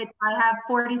 Okay. I have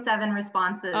 47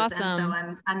 responses. Awesome.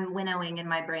 And so I'm winnowing in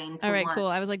my brain. All right, cool.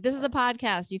 I was like, this is a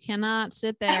podcast. You cannot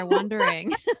sit there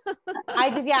wondering.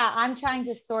 I'm trying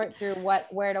to sort through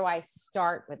where do I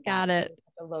start with that? Got it.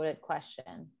 A loaded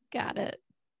question. Got it.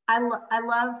 I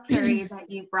love, Carrie, that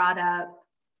you brought up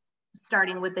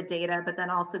starting with the data, but then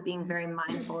also being very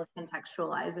mindful of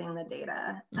contextualizing the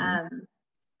data.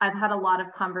 I've had a lot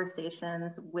of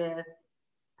conversations with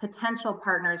potential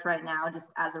partners right now. Just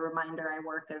as a reminder, I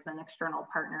work as an external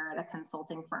partner at a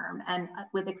consulting firm, and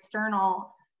with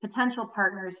external potential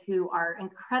partners who are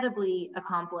incredibly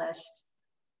accomplished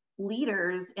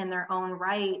leaders in their own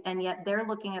right, and yet they're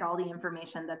looking at all the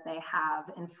information that they have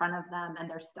in front of them and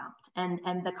they're stumped. And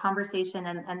the conversation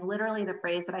and literally the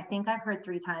phrase that I think I've heard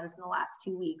 3 times in the last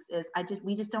 2 weeks is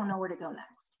we just don't know where to go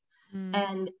next.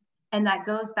 And that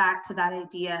goes back to that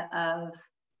idea of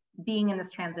being in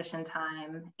this transition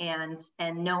time and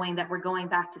knowing that we're going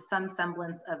back to some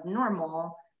semblance of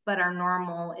normal, but our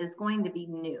normal is going to be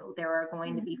new. There are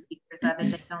going to be features of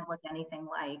it that don't look anything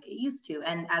like it used to.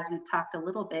 And as we've talked a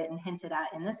little bit and hinted at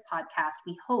in this podcast,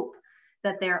 we hope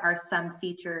that there are some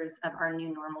features of our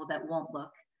new normal that won't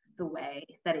look the way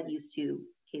that it used to.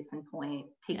 Case in point,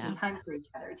 taking time for each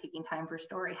other, taking time for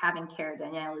story, having care.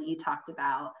 Danielle, you talked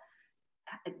about,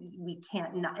 we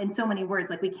can't not, in so many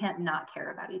words, like we can't not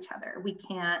care about each other. We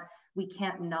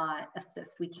can't not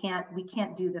assist. We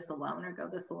can't do this alone or go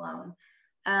this alone.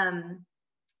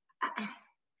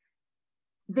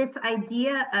 This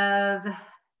idea of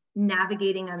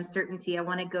navigating uncertainty, I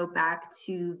want to go back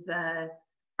to the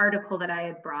article that I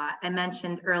had brought. I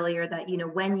mentioned earlier that,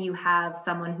 when you have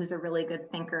someone who's a really good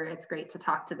thinker, it's great to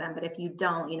talk to them. But if you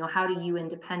don't, how do you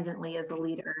independently as a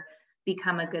leader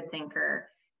become a good thinker?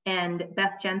 And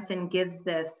Beth Jensen gives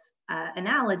this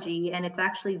analogy, and it's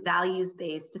actually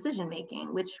values-based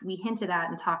decision-making, which we hinted at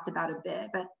and talked about a bit.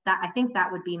 But I think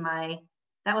that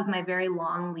was my very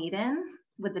long lead-in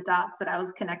with the dots that I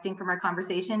was connecting from our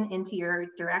conversation into your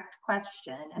direct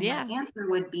question. And my answer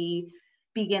would be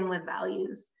begin with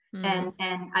values and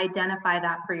identify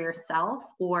that for yourself,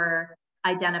 or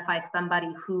identify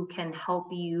somebody who can help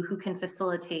you, who can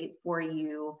facilitate for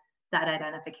you that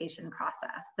identification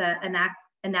process. The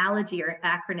analogy or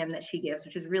acronym that she gives,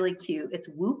 which is really cute, it's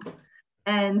WHOOP.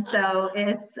 And so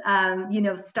it's,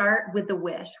 start with the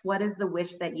wish. What is the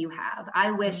wish that you have?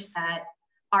 I wish that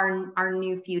our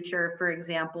new future, for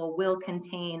example, will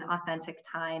contain authentic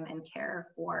time and care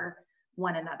for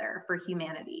one another, for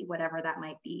humanity, whatever that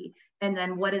might be. And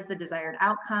then what is the desired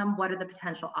outcome? What are the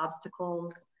potential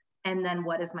obstacles? And then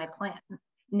what is my plan?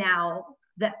 Now,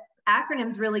 the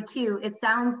acronym's really cute. It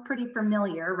sounds pretty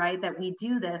familiar, right? That we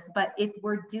do this, but if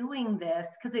we're doing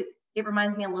this, because it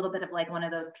reminds me a little bit of like one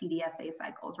of those PDSA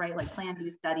cycles, right? Like plan,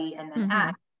 do, study, and then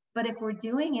act. But if we're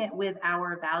doing it with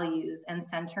our values and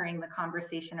centering the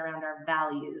conversation around our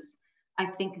values, I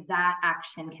think that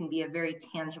action can be a very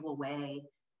tangible way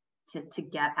to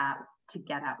get at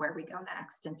where we go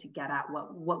next, and to get at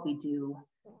what we do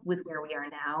with where we are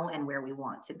now and where we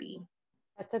want to be.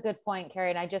 That's a good point, Carrie.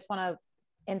 And I just want to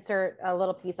insert a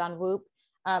little piece on WHOOP.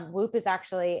 WHOOP is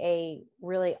actually a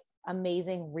really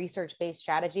amazing research-based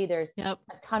strategy. There's a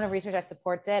ton of research that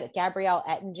supports it. Gabrielle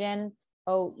Ettingen,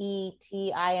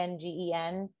 Oetingen,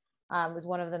 was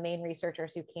one of the main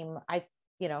researchers who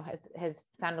has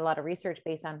found a lot of research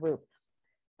based on WHOOP.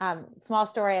 Small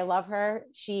story. I love her.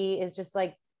 She is just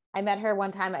like, I met her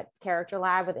one time at Character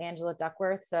Lab with Angela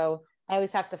Duckworth. So I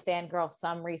always have to fangirl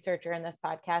some researcher in this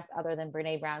podcast other than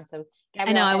Brene Brown. So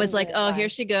I know, I was like, oh, here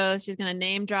she goes. She's going to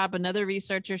name drop another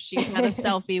researcher she's had a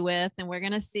selfie with, and we're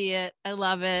going to see it. I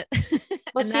love it.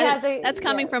 Well, and that's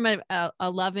coming from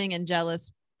a loving and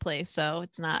jealous place. So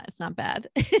it's not bad.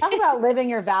 Talk about living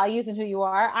your values and who you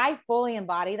are. I fully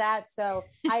embody that. So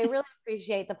I really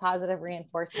appreciate the positive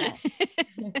reinforcement.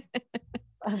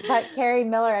 But Carrie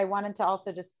Miller, I wanted to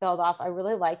also just build off. I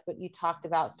really liked what you talked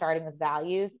about, starting with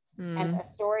values, and a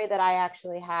story that I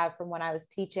actually have from when I was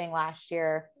teaching last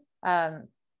year. I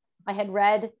had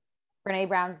read Brene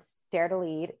Brown's Dare to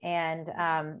Lead, and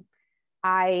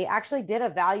I actually did a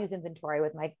values inventory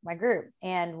with my group,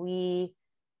 and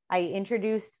I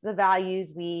introduced the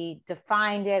values, we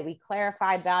defined it, we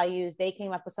clarified values, they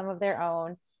came up with some of their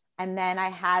own, and then I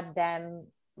had them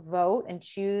vote and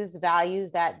choose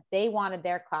values that they wanted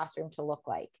their classroom to look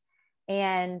like.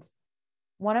 And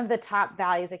one of the top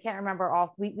values, I can't remember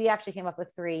all, we actually came up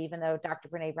with 3, even though Dr.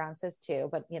 Brene Brown says 2,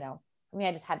 but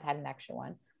I just had an extra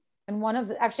one. And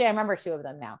I remember 2 of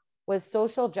them now, was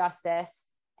social justice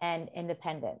and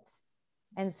independence.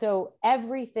 And so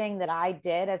everything that I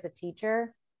did as a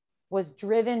teacher was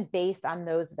driven based on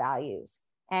those values.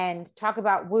 And talk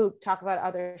about WHOOP, talk about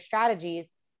other strategies,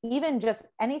 even just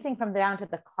anything from down to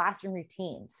the classroom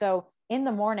routine. So in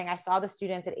the morning, I saw the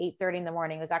students at 8:30 in the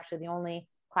morning. It was actually the only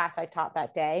class I taught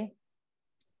that day.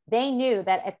 They knew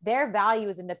that if their value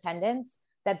is independence,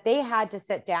 that they had to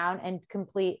sit down and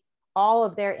complete all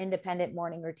of their independent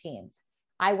morning routines.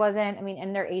 And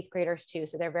they're 8th graders too,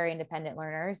 so they're very independent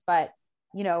learners, but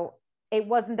it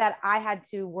wasn't that I had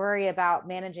to worry about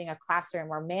managing a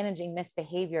classroom or managing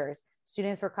misbehaviors.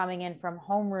 Students were coming in from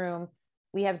homeroom.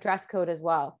 We have dress code as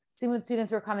well. When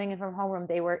students were coming in from homeroom,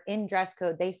 they were in dress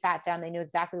code. They sat down, they knew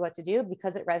exactly what to do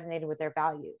because it resonated with their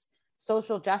values.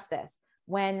 Social justice.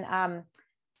 When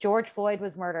George Floyd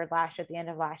was murdered at the end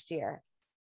of last year,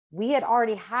 we had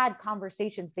already had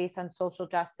conversations based on social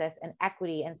justice and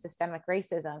equity and systemic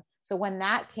racism. So when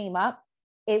that came up,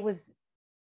 it was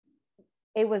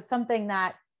something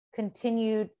that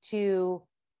continued to,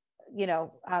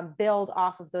 build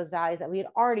off of those values that we had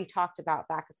already talked about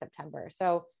back in September.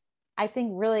 So I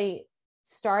think really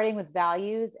starting with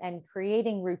values and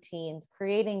creating routines,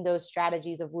 creating those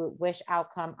strategies of wish,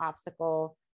 outcome,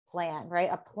 obstacle, plan, right?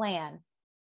 A plan.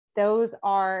 Those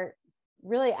are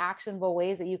really actionable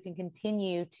ways that you can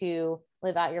continue to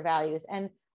live out your values. And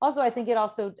also, I think it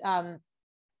also,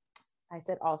 I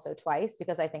said also twice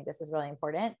because I think this is really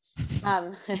important.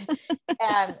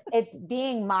 It's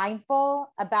being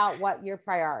mindful about what you're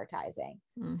prioritizing.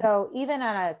 So even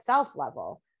on a self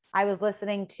level, I was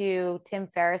listening to Tim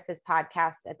Ferriss's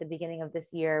podcast at the beginning of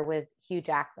this year with Hugh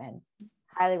Jackman.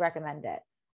 Highly recommend it.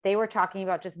 They were talking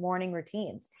about just morning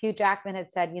routines. Hugh Jackman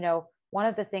had said, one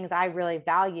of the things I really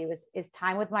value is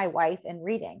time with my wife and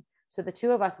reading. So the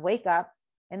 2 of us wake up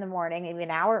in the morning, maybe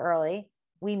an hour early.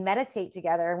 We meditate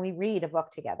together and we read a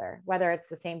book together, whether it's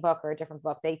the same book or a different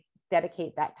book. They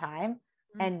dedicate that time.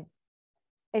 And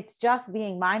it's just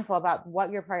being mindful about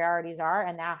what your priorities are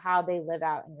and now how they live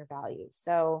out in your values.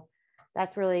 So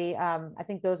that's really, I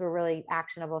think those were really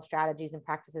actionable strategies and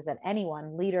practices that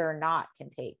anyone, leader or not, can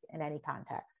take in any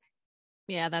context.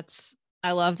 Yeah,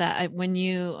 I love that. When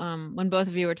both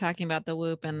of you were talking about the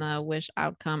WHOOP and the wish,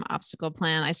 outcome, obstacle,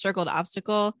 plan, I circled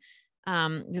obstacle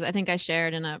Because I think I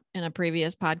shared in a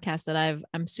previous podcast that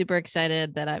I'm super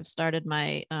excited that I've started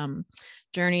my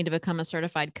journey to become a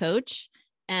certified coach.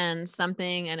 And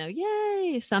something I know,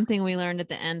 yay, something we learned at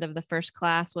the end of the first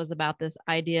class was about this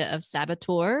idea of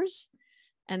saboteurs.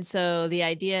 And so the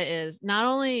idea is not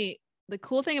only the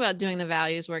cool thing about doing the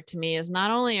values work to me is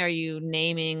not only are you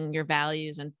naming your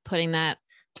values and putting that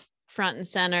front and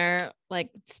center, like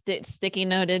sticky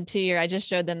noted to your, I just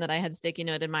showed them that I had sticky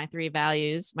noted my 3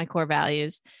 values, my core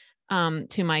values,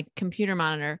 to my computer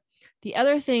monitor. The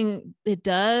other thing it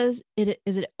does,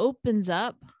 it opens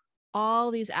up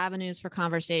all these avenues for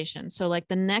conversation. So like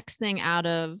the next thing out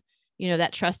of,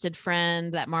 that trusted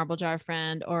friend, that marble jar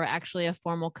friend, or actually a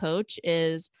formal coach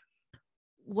is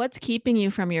what's keeping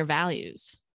you from your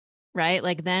values, right?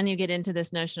 Like then you get into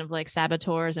this notion of like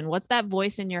saboteurs and what's that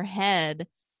voice in your head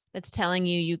that's telling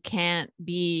you can't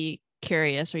be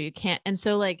curious or you can't. And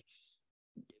so like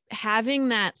having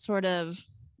that sort of,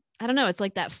 I don't know, it's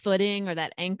like that footing or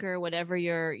that anchor, whatever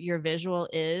your visual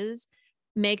is,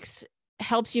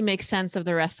 helps you make sense of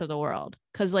the rest of the world.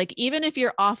 Cause like, even if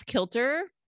you're off kilter,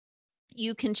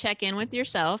 you can check in with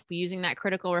yourself using that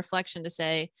critical reflection to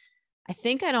say, I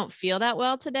think I don't feel that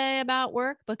well today about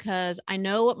work because I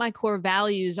know what my core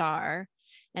values are.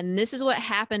 And this is what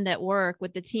happened at work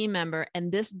with the team member. And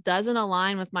this doesn't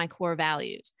align with my core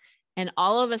values. And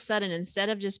all of a sudden, instead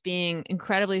of just being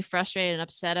incredibly frustrated and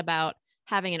upset about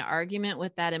having an argument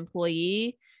with that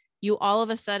employee, you all of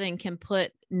a sudden can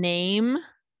put name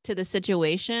to the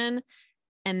situation.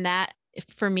 And that,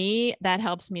 for me, that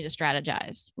helps me to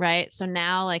strategize, right? So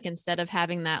now, like, instead of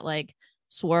having that like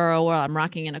swirl where I'm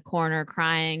rocking in a corner,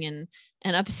 crying and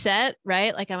upset,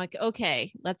 right? Like, I'm like,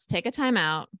 okay, let's take a time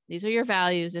out. These are your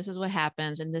values. This is what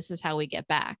happens. And this is how we get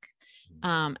back.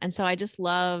 And so I just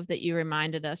love that you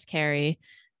reminded us, Carrie,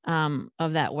 of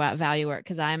that value work.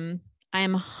 Cause I am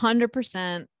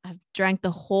 100%, I've drank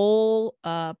the whole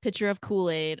pitcher of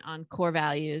Kool-Aid on core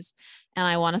values. And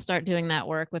I want to start doing that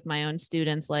work with my own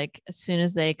students, like as soon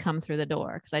as they come through the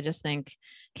door. Cause I just think,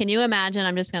 can you imagine,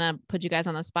 I'm just going to put you guys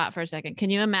on the spot for a second. Can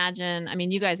you imagine, I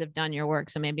mean, you guys have done your work,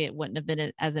 so maybe it wouldn't have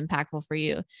been as impactful for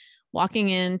you walking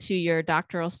into your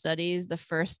doctoral studies, the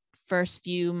first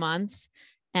few months,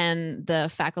 and the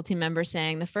faculty member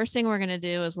saying, the first thing we're going to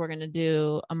do is we're going to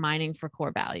do a mining for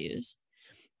core values.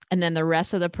 And then the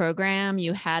rest of the program,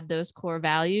 you had those core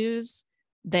values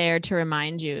there to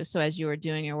remind you. So as you were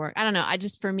doing your work, I don't know.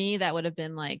 For me, that would have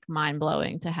been like mind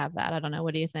blowing to have that. I don't know.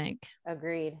 What do you think?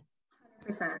 Agreed.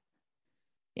 100%.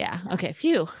 Yeah. Okay.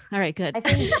 Phew. All right. Good. I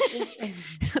think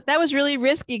that was really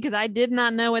risky because I did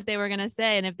not know what they were going to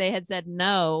say. And if they had said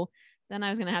no, then I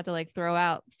was going to have to like throw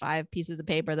out 5 pieces of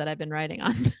paper that I've been writing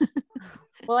on.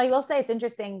 Well, I will say it's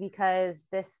interesting because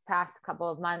this past couple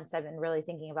of months, I've been really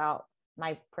thinking about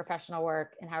my professional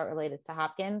work and how it related to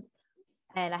Hopkins.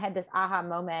 And I had this aha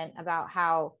moment about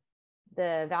how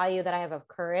the value that I have of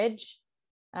courage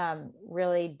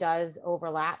really does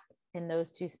overlap in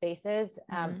those 2 spaces,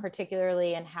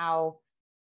 particularly in how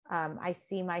I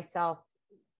see myself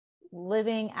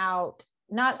living out,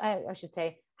 I should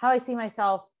say, how I see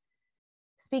myself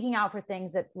speaking out for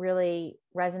things that really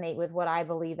resonate with what I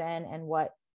believe in and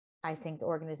what I think the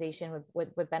organization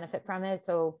would benefit from it.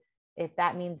 So if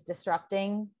that means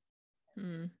disrupting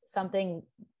something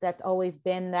that's always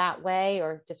been that way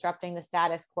or disrupting the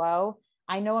status quo,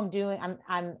 I know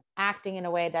I'm acting in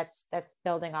a way that's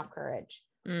building off courage.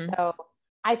 So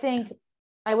I think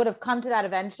I would have come to that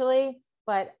eventually,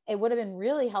 but it would have been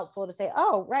really helpful to say,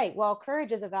 oh, right, well,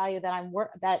 courage is a value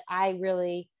that I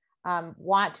really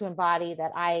want to embody,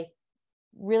 that I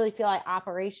really feel I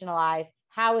operationalize.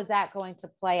 How is that going to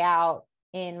play out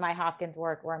in my Hopkins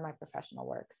work or in my professional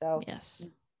work? So yes,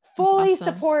 fully awesome.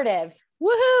 Supportive.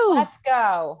 Woohoo! Let's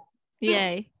go.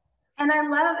 Yay. And I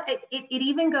love it. It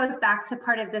even goes back to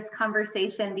part of this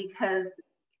conversation because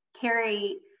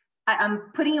Carrie,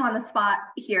 I'm putting you on the spot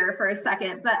here for a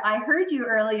second, but I heard you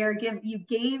earlier you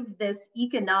gave this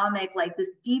economic, like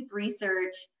this deep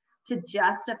research to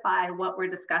justify what we're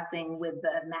discussing with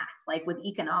the math, like with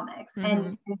economics.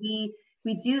 And we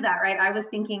do that, right? I was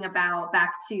thinking about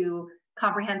back to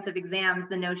comprehensive exams,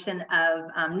 the notion of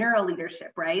neuro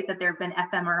leadership, right? That there have been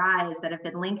fMRIs that have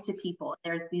been linked to people.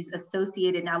 There's these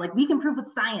associated now, like we can prove with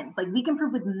science, like we can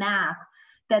prove with math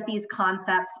that these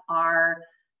concepts are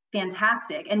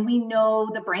fantastic. And we know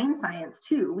the brain science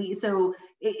too. So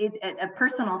it's a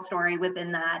personal story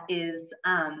within that is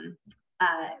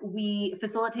we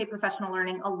facilitate professional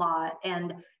learning a lot.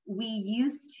 And we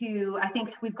used to, I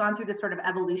think we've gone through this sort of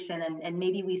evolution and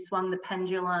maybe we swung the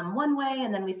pendulum one way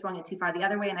and then we swung it too far the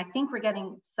other way. And I think we're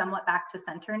getting somewhat back to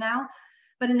center now.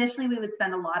 But initially we would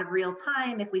spend a lot of real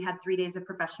time if we had 3 days of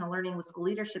professional learning with school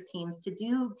leadership teams to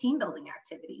do team building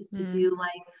activities, to do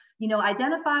like,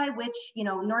 identify which,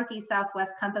 northeast,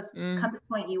 southwest compass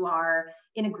point you are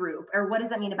in a group, or what does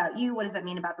that mean about you? What does that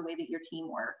mean about the way that your team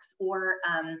works? Or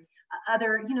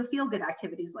other, feel good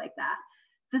activities like that.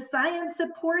 The science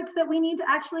supports that we need to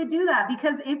actually do that,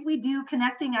 because if we do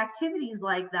connecting activities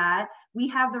like that, we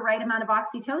have the right amount of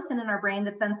oxytocin in our brain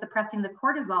that's then suppressing the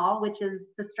cortisol, which is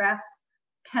the stress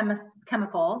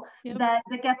chemical that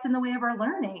gets in the way of our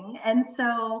learning. And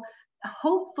so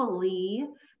hopefully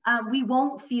we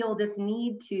won't feel this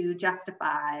need to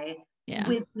justify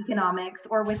with economics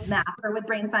or with math or with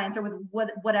brain science or with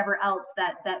whatever else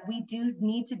that we do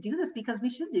need to do this, because we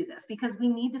should do this, because we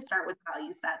need to start with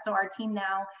value set. So our team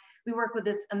now, we work with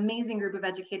this amazing group of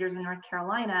educators in North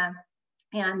Carolina,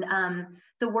 and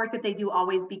the work that they do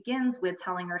always begins with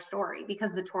telling our story,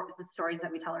 because the stories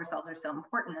that we tell ourselves are so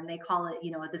important, and they call it,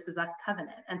 this is us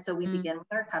covenant. And so we begin with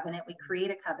our covenant, we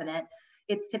create a covenant.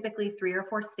 It's typically 3 or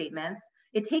 4 statements.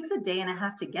 It takes a day and a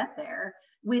half to get there,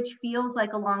 which feels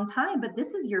like a long time, but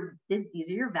these are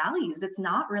your values. It's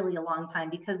not really a long time,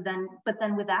 because then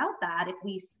without that, if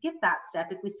we skip that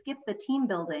step, if we skip the team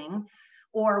building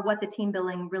or what the team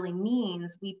building really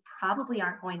means, we probably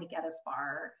aren't going to get as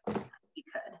far as we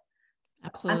could. So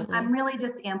absolutely. I'm really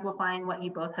just amplifying what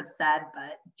you both have said,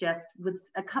 but just with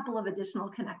a couple of additional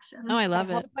connections. Oh, I love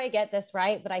it. I hope I get this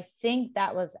right, but I think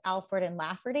that was Alfred and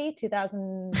Lafferty,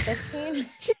 2015.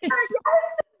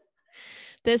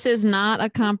 This is not a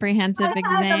comprehensive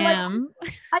exam.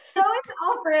 Like, I know it's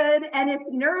Alfred and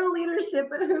it's neuro leadership,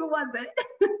 but who was it?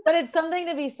 But it's something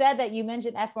to be said that you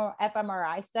mentioned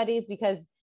fMRI studies, because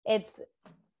it's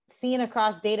seen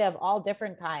across data of all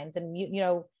different kinds. And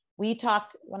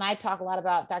when I talk a lot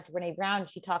about Dr. Brené Brown,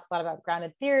 she talks a lot about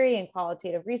grounded theory and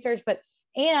qualitative research,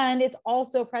 and it's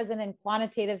also present in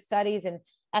quantitative studies and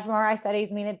fMRI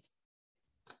studies. I mean,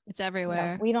 it's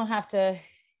everywhere. We don't have to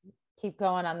keep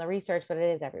going on the research, but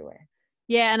it is everywhere.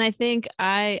 Yeah. And I think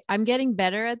I'm getting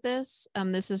better at this.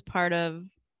 This is part of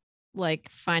like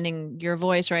finding your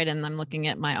voice, right? And I'm looking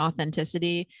at my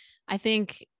authenticity. I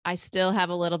think I still have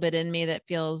a little bit in me that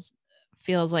feels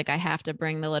like I have to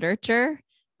bring the literature,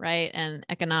 right? And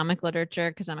economic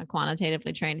literature, because I'm a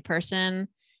quantitatively trained person.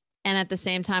 And at the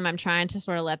same time, I'm trying to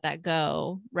sort of let that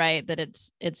go, right? That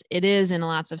it is in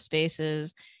lots of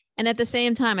spaces. And at the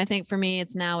same time, I think for me,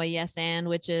 it's now a yes and,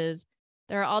 which is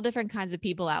there are all different kinds of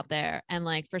people out there. And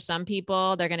like for some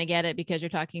people, they're going to get it because you're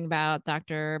talking about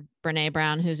Dr. Brené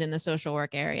Brown, who's in the social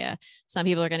work area. Some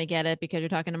people are going to get it because you're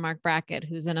talking to Mark Brackett,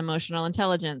 who's in emotional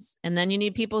intelligence. And then you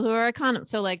need people who are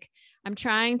economists. So like, I'm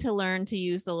trying to learn to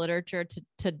use the literature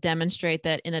to demonstrate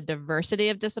that in a diversity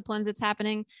of disciplines, it's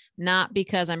happening, not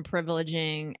because I'm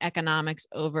privileging economics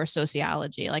over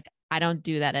sociology. Like I don't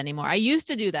do that anymore. I used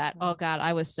to do that. Oh God,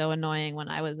 I was so annoying when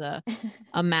I was a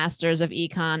master's of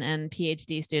econ and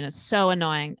PhD student. So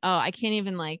annoying. Oh, I can't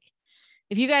even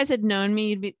if you guys had known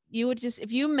me,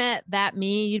 if you met that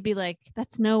me, you'd be like,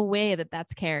 that's no way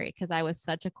that's Carrie. Cause I was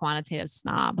such a quantitative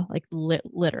snob, like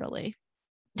literally.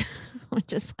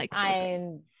 Just like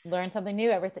I learn something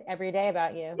new every day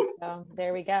about you. So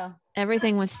there we go.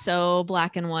 Everything was so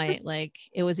black and white. Like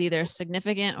it was either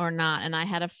significant or not. And I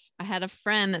had a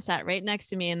friend that sat right next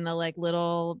to me in the like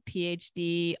little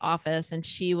PhD office, and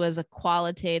she was a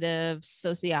qualitative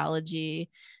sociology.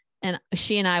 And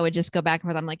she and I would just go back and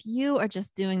forth. I'm like, you are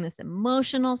just doing this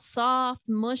emotional, soft,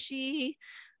 mushy.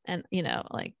 And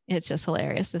like, it's just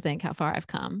hilarious to think how far I've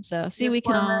come. So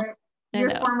Your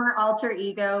former alter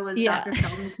ego was Dr.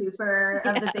 Sheldon Cooper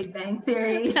of the Big Bang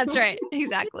Theory. That's right.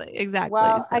 Exactly.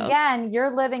 Well, again,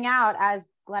 you're living out, as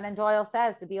Glennon Doyle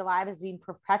says, to be alive is to be in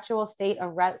perpetual state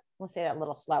of, we'll say that a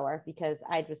little slower because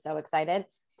I was so excited.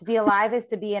 To be alive is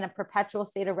to be in a perpetual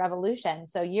state of revolution.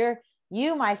 So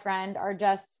you, my friend, are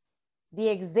just the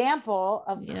example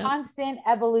of constant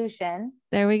evolution.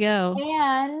 There we go.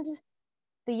 And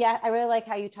I really like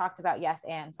how you talked about yes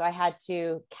and. So I had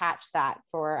to catch that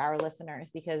for our listeners,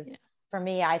 because for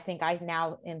me, I think I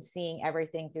now am seeing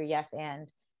everything through yes and.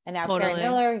 And now Carrie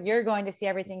Miller, you're going to see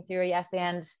everything through a yes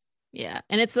and. Yeah.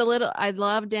 And I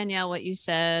love, Danielle, what you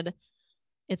said.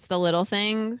 It's the little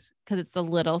things, because it's the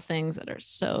little things that are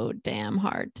so damn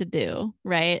hard to do.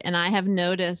 Right. And I have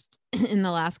noticed in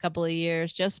the last couple of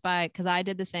years, because I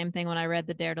did the same thing when I read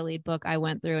the Dare to Lead book, I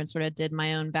went through and sort of did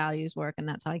my own values work. And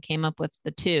that's how I came up with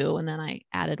the 2. And then I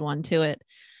added 1 to it.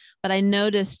 But I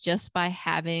noticed just by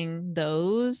having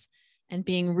those and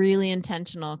being really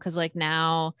intentional, because like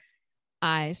now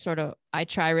I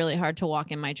try really hard to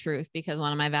walk in my truth, because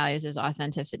one of my values is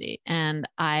authenticity. And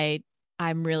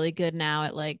I'm really good now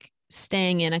at like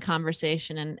staying in a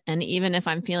conversation. And even if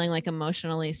I'm feeling like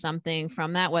emotionally something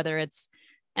from that, whether it's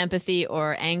empathy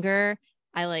or anger,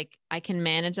 I can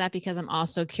manage that because I'm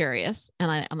also curious.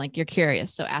 And I'm like, you're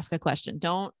curious. So ask a question.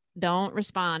 Don't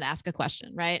respond, ask a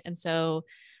question. Right. And so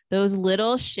those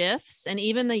little shifts, and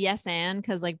even the yes and,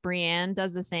 because like Brienne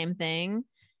does the same thing,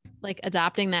 like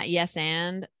adopting that yes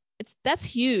and, that's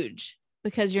huge,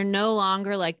 because you're no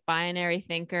longer like binary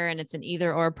thinker and it's an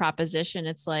either or proposition.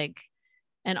 It's like,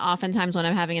 and oftentimes when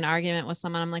I'm having an argument with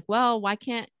someone, I'm like, well, why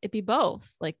can't it be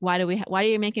both? Like, why are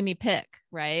you making me pick?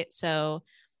 Right. So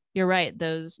you're right.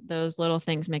 Those little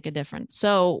things make a difference.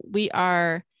 So we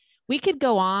could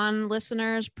go on,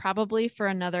 listeners, probably for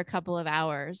another couple of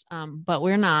hours, but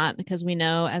we're not, because we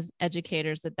know as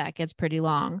educators that gets pretty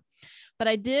long. But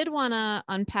I did want to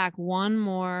unpack one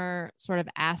more sort of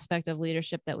aspect of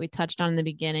leadership that we touched on in the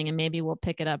beginning, and maybe we'll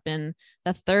pick it up in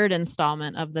the third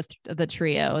installment of the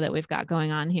trio that we've got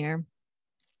going on here.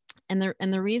 And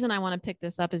the reason I want to pick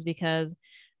this up is because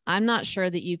I'm not sure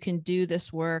that you can do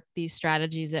this work, these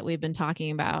strategies that we've been talking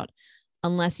about,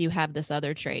 unless you have this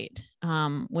other trait,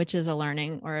 which is a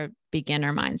learning or a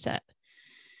beginner mindset.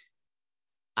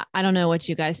 I don't know what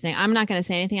you guys think. I'm not going to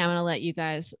say anything. I'm going to let you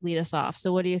guys lead us off.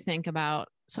 So what do you think about,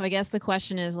 so I guess the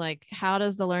question is like, how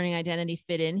does the learning identity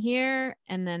fit in here?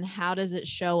 And then how does it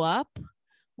show up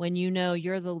when you know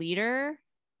you're the leader,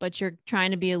 but you're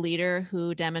trying to be a leader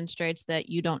who demonstrates that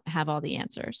you don't have all the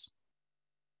answers?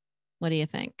 What do you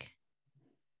think?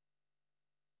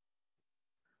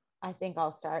 I think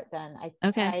I'll start then.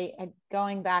 Okay. I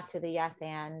going back to the yes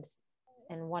and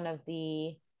one of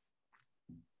the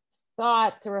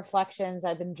thoughts or reflections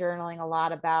I've been journaling a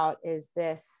lot about is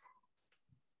this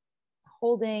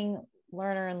holding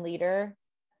learner and leader,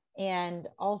 and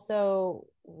also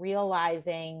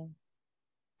realizing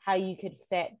how you could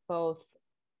fit both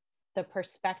the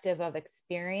perspective of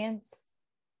experience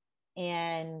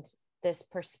and this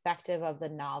perspective of the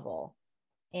novel.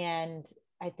 And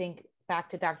I think back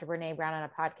to Dr. Brene Brown on a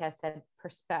podcast said,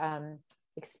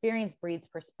 experience breeds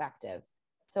perspective.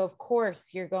 So of course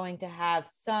you're going to have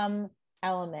some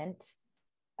element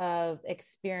of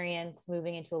experience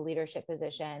moving into a leadership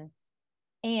position,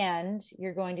 and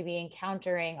you're going to be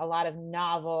encountering a lot of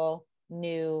novel,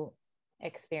 new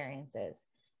experiences.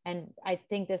 And I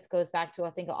think this goes back to,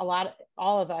 I think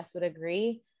all of us would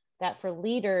agree that for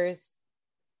leaders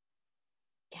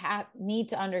need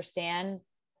to understand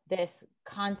this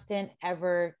constant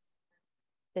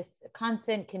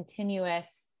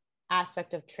continuous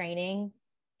aspect of training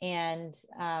and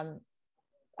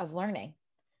of learning,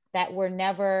 that we're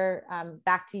never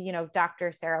back to,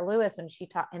 Dr. Sarah Lewis, when she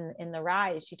taught in The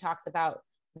Rise, she talks about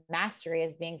mastery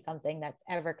as being something that's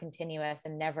ever continuous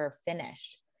and never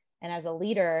finished. And as a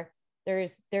leader, there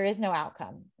is no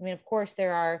outcome. I mean, of course,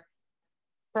 there are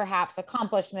perhaps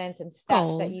accomplishments and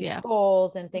steps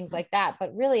goals and things like that.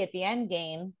 But really at the end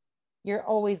game, you're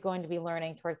always going to be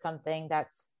learning towards something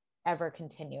that's ever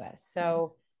continuous.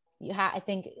 So I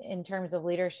think in terms of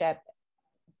leadership,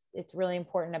 it's really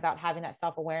important about having that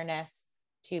self-awareness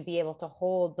to be able to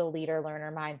hold the leader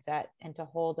learner mindset and to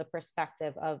hold a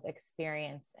perspective of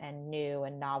experience and new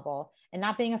and novel, and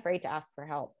not being afraid to ask for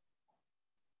help.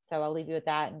 So I'll leave you with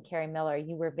that. And Carrie Miller,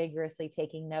 you were vigorously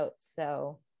taking notes.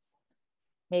 So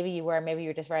maybe you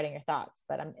were just writing your thoughts,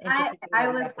 but I'm interested. I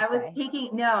was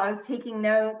taking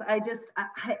notes.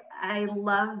 I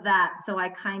love that. So I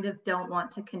kind of don't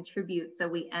want to contribute. So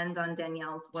we end on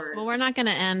Danielle's words. Well, we're not going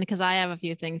to end because I have a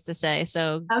few things to say.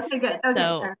 So okay, good. Okay.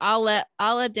 So I'll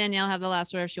let Danielle have the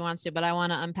last word if she wants to, but I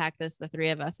want to unpack this, the three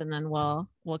of us, and then we'll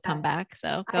come back.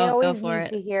 So go for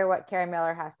it. To hear what Carrie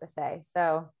Miller has to say.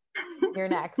 So you're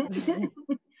next.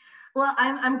 Well,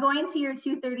 I'm going to your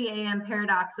 2:30 a.m.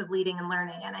 paradox of leading and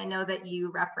learning. And I know that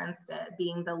you referenced it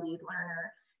being the lead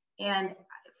learner. And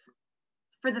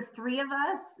for the three of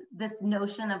us, this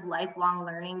notion of lifelong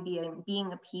learning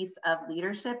being a piece of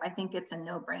leadership, I think it's a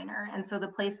no-brainer. And so the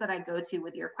place that I go to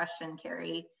with your question,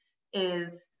 Carrie,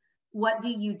 is what do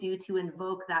you do to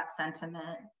invoke that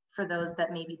sentiment for those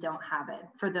that maybe don't have it,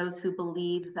 for those who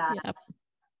believe that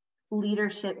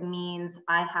leadership means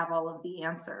I have all of the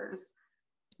answers?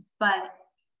 But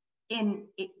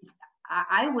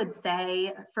I would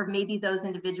say for maybe those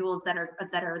individuals that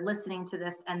are listening to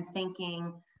this and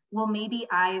thinking, well, maybe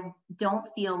I don't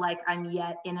feel like I'm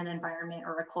yet in an environment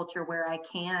or a culture where I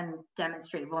can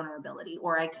demonstrate vulnerability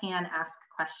or I can ask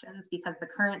questions, because the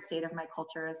current state of my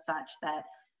culture is such that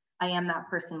I am that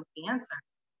person with the answer.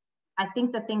 I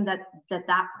think the thing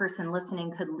that person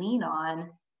listening could lean on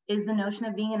is the notion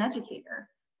of being an educator.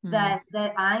 That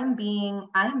I'm being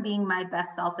my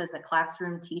best self as a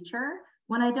classroom teacher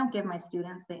when I don't give my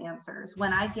students the answers,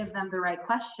 when I give them the right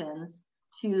questions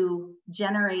to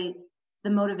generate the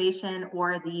motivation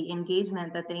or the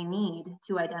engagement that they need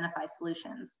to identify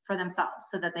solutions for themselves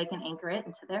so that they can anchor it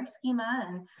into their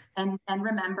schema and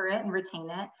remember it and retain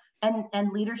it.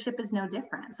 And leadership is no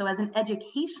different. So as an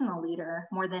educational leader,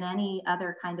 more than any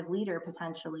other kind of leader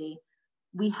potentially,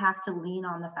 we have to lean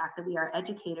on the fact that we are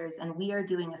educators and we are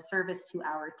doing a service to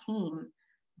our team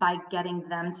by getting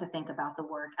them to think about the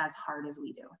work as hard as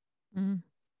we do. Mm-hmm.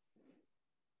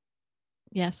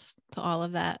 Yes, to all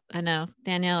of that. I know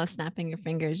Danielle is snapping your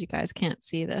fingers. You guys can't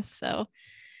see this. So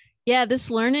yeah, this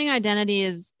learning identity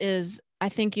is, I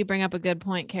think you bring up a good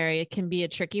point, Carrie. It can be a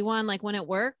tricky one. Like when it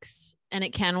works and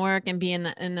it can work and be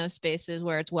in those spaces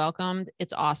where it's welcomed,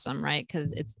 it's awesome, right?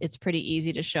 Because it's pretty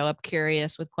easy to show up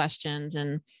curious with questions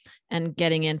and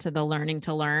getting into the learning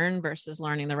to learn versus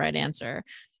learning the right answer.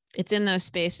 It's in those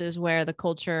spaces where the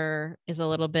culture is a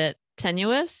little bit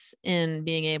tenuous in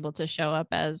being able to show up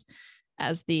as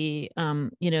the,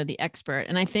 the expert.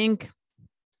 And I think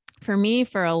for me,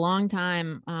 for a long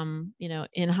time,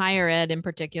 in higher ed in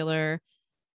particular,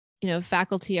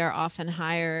 faculty are often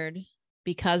hired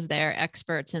because they're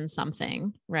experts in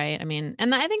something, right? I mean,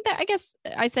 and I think that, I guess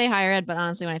I say higher ed, but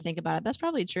honestly, when I think about it, that's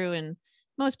probably true in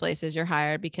most places. You're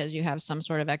hired because you have some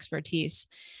sort of expertise.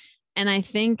 And I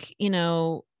think,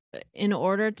 in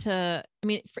order to,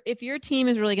 if your team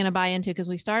is really going to buy into, because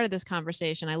we started this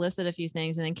conversation, I listed a few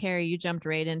things, and then Carrie, you jumped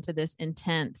right into this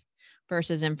intent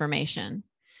versus information.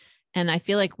 And I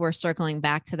feel like we're circling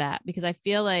back to that, because I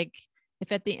feel like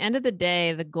if at the end of the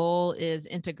day, the goal is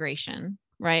integration,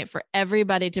 right? For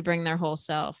everybody to bring their whole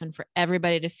self and for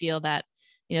everybody to feel that,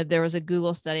 there was a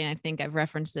Google study, and I think I've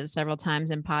referenced it several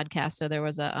times in podcasts. So there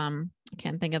was I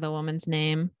can't think of the woman's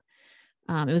name.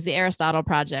 It was the Aristotle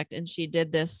Project, and she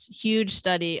did this huge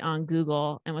study on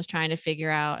Google and was trying to figure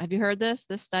out, have you heard this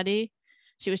study?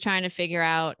 She was trying to figure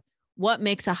out what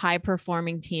makes a high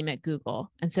performing team at Google.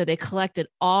 And so they collected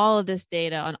all of this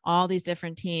data on all these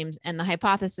different teams. And the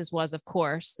hypothesis was, of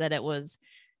course, that it was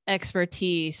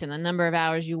expertise and the number of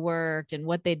hours you worked and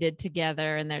what they did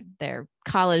together and their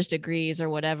college degrees or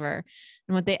whatever.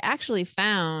 And what they actually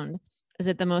found is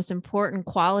that the most important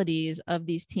qualities of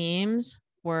these teams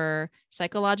were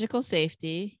psychological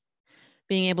safety,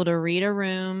 being able to read a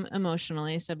room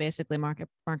emotionally. So basically Mark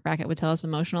Brackett would tell us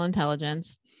emotional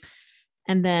intelligence,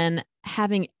 and then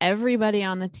having everybody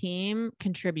on the team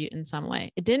contribute in some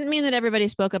way. It didn't mean that everybody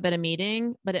spoke up at a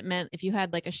meeting, but it meant if you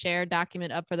had like a shared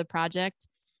document up for the project,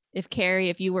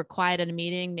 if you were quiet at a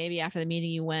meeting, maybe after the meeting,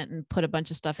 you went and put a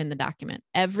bunch of stuff in the document.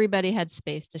 Everybody had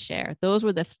space to share. Those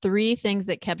were the three things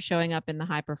that kept showing up in the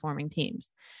high performing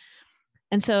teams.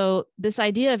 And so this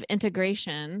idea of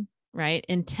integration, right?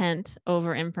 Intent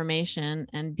over information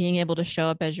and being able to show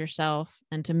up as yourself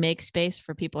and to make space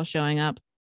for people showing up.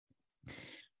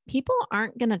 People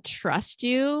aren't going to trust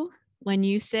you when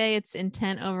you say it's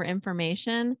intent over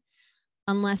information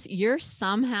unless you're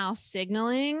somehow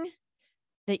signaling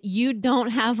that you don't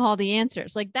have all the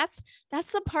answers. Like that's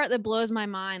the part that blows my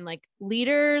mind. Like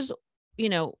leaders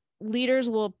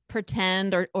will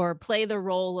pretend or play the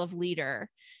role of leader,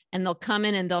 and they'll come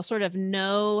in and they'll sort of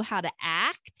know how to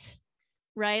act,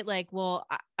 right? Like, well,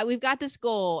 we've got this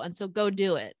goal, and so go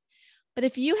do it. But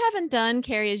if you haven't done,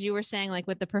 Carrie, as you were saying, like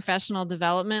with the professional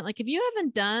development, like if you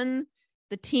haven't done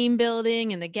the team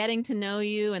building and the getting to know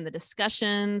you and the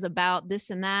discussions about this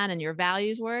and that and your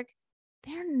values work,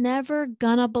 they're never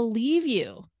gonna believe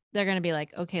you. They're going to be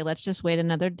like, okay, let's just wait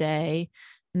another day.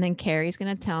 And then Carrie's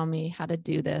going to tell me how to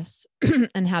do this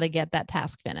and how to get that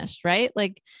task finished. Right.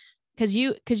 Like, cause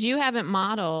you haven't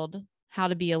modeled how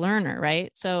to be a learner.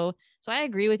 Right. So I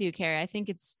agree with you, Carrie. I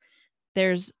think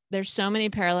there's so many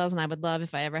parallels, and I would love,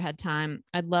 if I ever had time,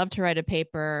 I'd love to write a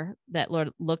paper that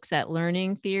looks at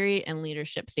learning theory and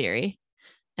leadership theory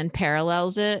and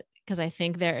parallels it. Cause I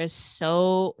think there is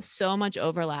so much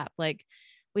overlap. Like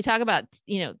we talk about,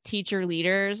 teacher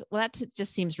leaders. Well, that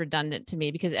just seems redundant to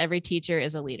me because every teacher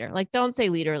is a leader. Like don't say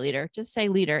leader, just say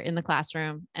leader in the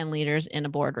classroom and leaders in a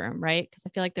boardroom. Right. Cause I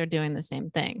feel like they're doing the same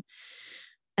thing.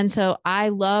 And so I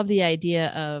love the idea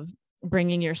of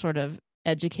bringing your sort of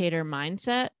educator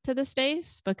mindset to the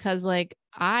space, because like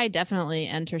I definitely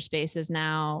enter spaces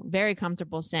now very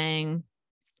comfortable saying,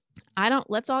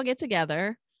 let's all get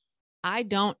together. I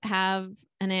don't have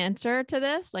an answer to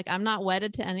this. Like I'm not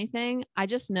wedded to anything. I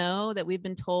just know that we've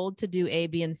been told to do A,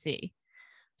 B, and C.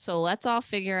 So let's all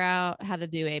figure out how to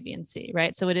do A, B, and C,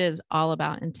 right? So it is all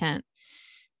about intent.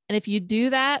 And if you do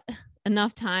that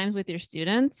enough times with your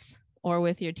students or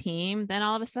with your team, then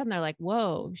all of a sudden they're like,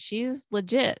 whoa, she's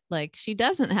legit. Like she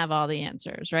doesn't have all the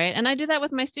answers, right? And I do that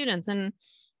with my students. And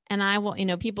And I will,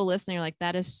 people listening are like,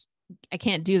 I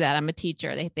can't do that. I'm a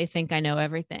teacher. They think I know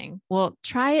everything. Well,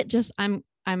 try it.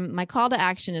 My call to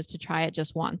action is to try it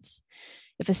just once.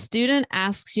 If a student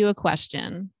asks you a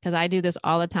question, because I do this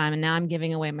all the time, and now I'm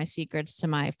giving away my secrets to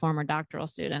my former doctoral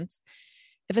students.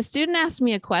 If a student asks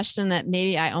me a question that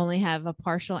maybe I only have a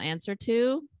partial answer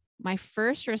to, my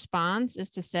first response is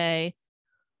to say,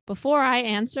 before I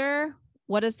answer,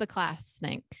 what does the class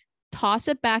think? Toss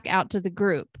it back out to the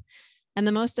group. And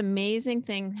the most amazing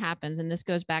thing happens, and this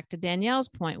goes back to Danielle's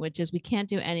point, which is we can't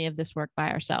do any of this work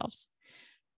by ourselves.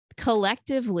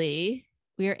 Collectively,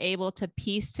 we are able to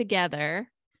piece together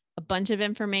a bunch of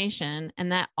information,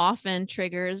 and that often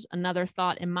triggers another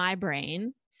thought in my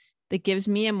brain that gives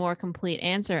me a more complete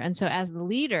answer. And so as the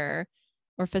leader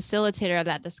or facilitator of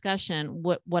that discussion,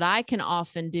 what I can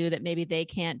often do that maybe they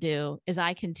can't do is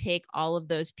I can take all of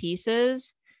those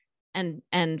pieces and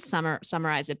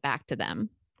summarize it back to them.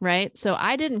 Right. So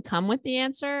I didn't come with the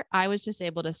answer. I was just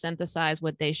able to synthesize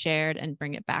what they shared and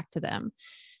bring it back to them.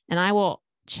 And I will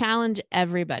challenge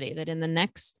everybody that in the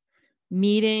next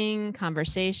meeting,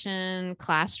 conversation,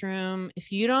 classroom,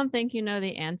 if you don't think you know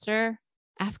the answer,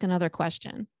 ask another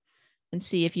question and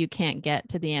see if you can't get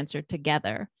to the answer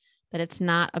together. That it's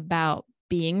not about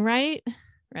being right?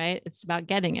 It's about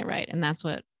getting it right. And that's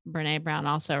what Brene Brown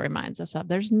also reminds us of.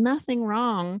 There's nothing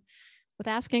wrong with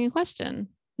asking a question.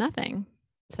 Nothing.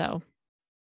 So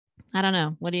I don't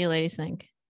know. What do you ladies think?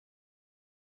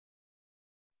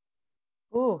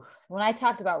 Ooh, when I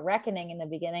talked about reckoning in the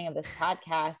beginning of this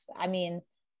podcast, I mean,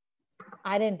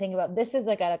 I didn't think about this is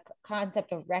like a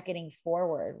concept of reckoning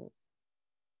forward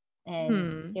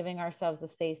and giving ourselves a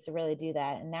space to really do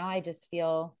that. And now I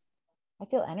feel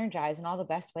energized in all the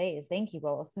best ways. Thank you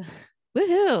both.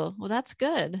 Woohoo. Well, that's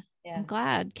good. Yeah. I'm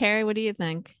glad. Carrie, what do you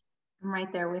think? I'm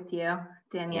right there with you,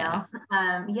 Danielle.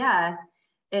 Yeah.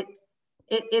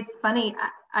 It's funny.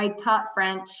 I taught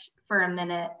French for a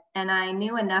minute, and I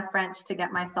knew enough French to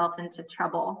get myself into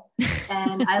trouble.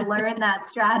 And I learned that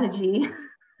strategy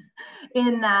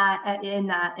in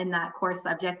that core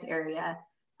subject area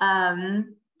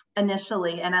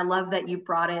initially. And I love that you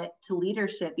brought it to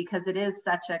leadership, because it is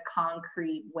such a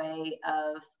concrete way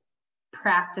of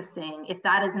practicing. If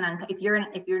that is if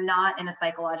you're not in a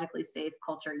psychologically safe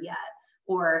culture yet,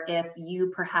 or if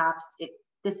you perhaps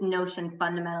this notion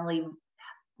fundamentally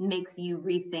makes you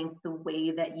rethink the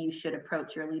way that you should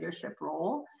approach your leadership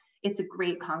role, it's a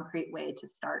great concrete way to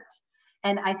start.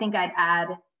 And I think I'd add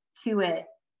to it,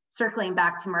 circling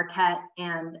back to Marquette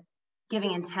and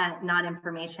giving intent, not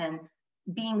information,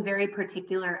 being very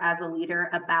particular as a leader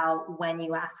about when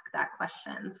you ask that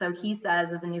question. So he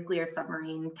says, as a nuclear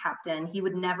submarine captain, he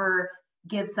would never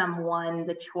give someone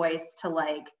the choice to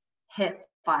like hit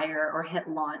fire or hit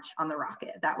launch on the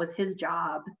rocket. That was his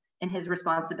job and his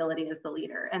responsibility as the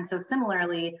leader. And so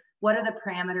similarly, what are the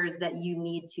parameters that you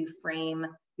need to frame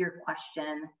your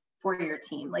question for your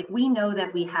team? Like, we know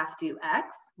that we have to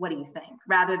X, what do you think?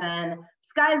 Rather than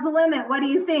sky's the limit, what do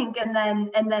you think? And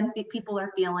then people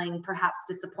are feeling perhaps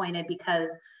disappointed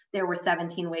because there were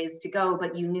 17 ways to go,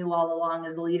 but you knew all along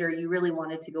as a leader, you really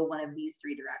wanted to go one of these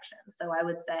 3 directions. So I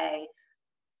would say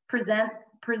present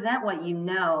what you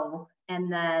know,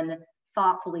 and then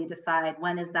thoughtfully decide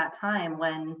when is that time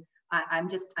when I'm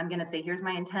going to say, here's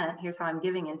my intent, here's how I'm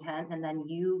giving intent, and then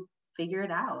you figure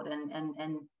it out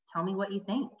and tell me what you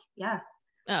think. Yeah.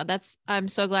 Oh, I'm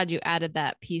so glad you added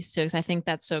that piece too, because I think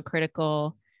that's so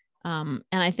critical. And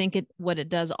I think what it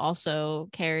does also,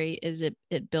 Carrie, is it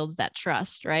builds that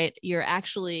trust, right? You're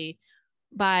actually,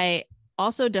 by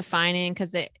also defining,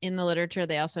 because in the literature,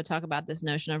 they also talk about this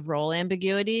notion of role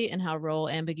ambiguity and how role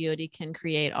ambiguity can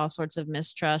create all sorts of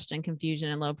mistrust and confusion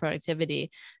and low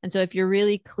productivity. And so if you're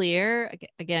really clear,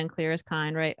 again, clear is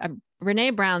kind, right?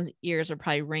 Brene Brown's ears are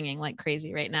probably ringing like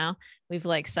crazy right now. We've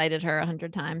like cited her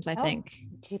 100 times, I think.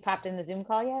 She popped in the Zoom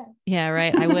call yet? Yeah,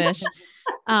 right. I wish.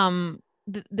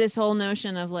 This whole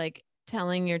notion of like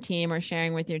telling your team or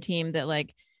sharing with your team that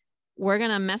like, we're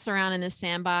going to mess around in this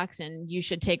sandbox and you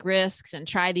should take risks and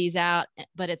try these out,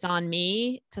 but it's on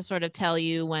me to sort of tell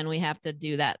you when we have to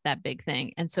do that big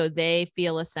thing. And so they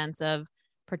feel a sense of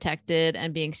protected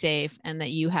and being safe, and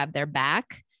that you have their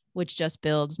back, which just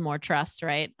builds more trust,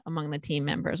 right, among the team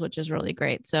members, which is really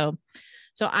great. So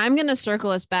I'm going to circle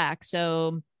us back.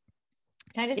 So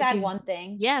can I just add one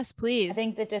thing? Yes, please. I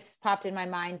think that just popped in my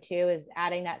mind too, is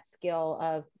adding that skill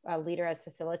of a leader as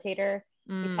facilitator.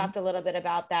 We talked a little bit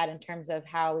about that in terms of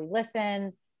how we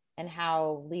listen and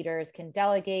how leaders can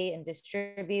delegate and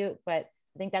distribute. But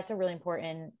I think that's a really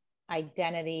important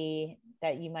identity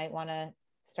that you might want to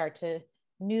start to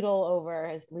noodle over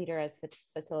as leader, as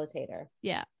facilitator.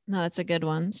 Yeah, no, that's a good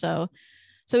one. So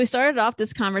So we started off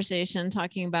this conversation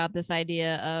talking about this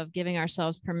idea of giving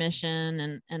ourselves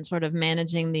permission and sort of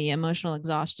managing the emotional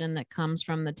exhaustion that comes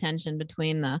from the tension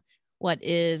between the what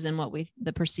is and what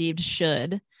the perceived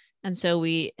should. And so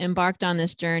we embarked on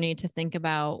this journey to think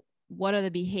about what are the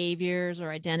behaviors or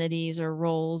identities or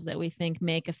roles that we think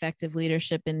make effective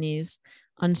leadership in these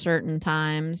uncertain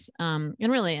times, and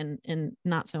really in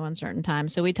not so uncertain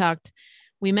times. So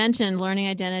we mentioned learning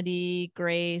identity,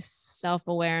 grace,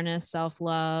 self-awareness,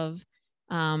 self-love,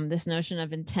 this notion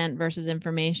of intent versus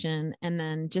information, and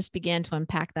then just began to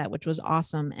unpack that, which was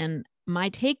awesome. And my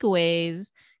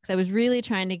takeaways, because I was really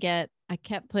trying to I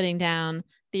kept putting down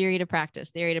theory to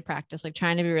practice, like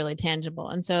trying to be really tangible.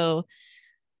 And so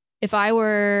if I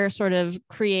were sort of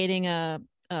creating a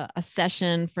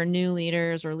session for new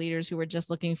leaders or leaders who were just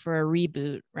looking for a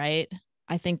reboot, right?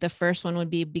 I think the first one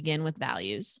would be begin with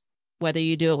values. Whether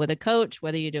you do it with a coach,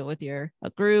 whether you do it with a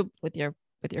group, with your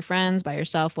friends, by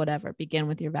yourself, whatever, begin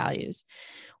with your values.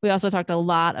 We also talked a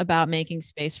lot about making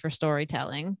space for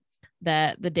storytelling,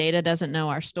 that the data doesn't know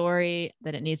our story,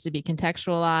 that it needs to be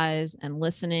contextualized, and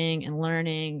listening and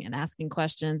learning and asking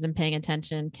questions and paying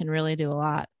attention can really do a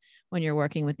lot when you're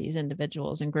working with these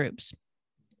individuals and groups.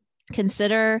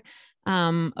 Consider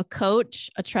a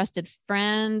coach, a trusted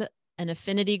friend, an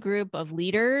affinity group of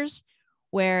leaders,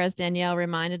 where, as Danielle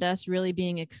reminded us, really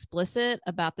being explicit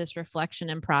about this reflection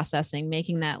and processing,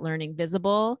 making that learning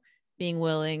visible, being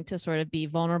willing to sort of be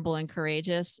vulnerable and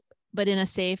courageous, but in a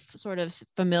safe, sort of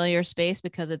familiar space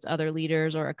because it's other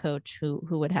leaders or a coach who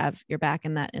would have your back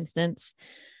in that instance.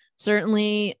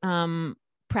 Certainly,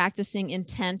 practicing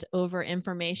intent over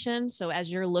information. So as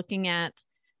you're looking at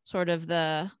sort of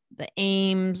the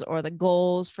aims or the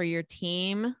goals for your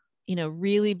team,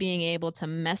 really being able to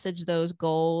message those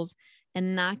goals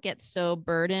and not get so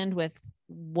burdened with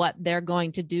what they're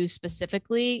going to do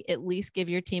specifically, at least give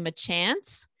your team a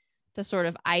chance to sort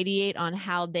of ideate on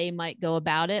how they might go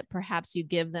about it. Perhaps you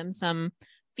give them some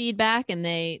feedback and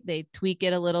they tweak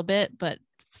it a little bit, but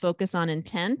focus on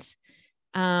intent.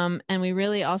 And we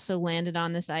really also landed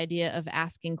on this idea of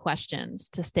asking questions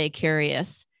to stay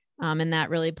curious. And that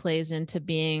really plays into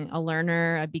being a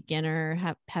learner, a beginner,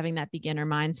 having that beginner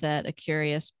mindset, a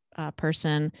curious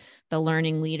person, the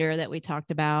learning leader that we talked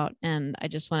about. And I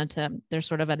just wanted there's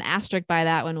sort of an asterisk by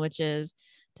that one, which is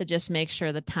to just make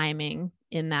sure the timing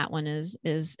in that one is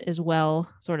well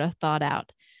sort of thought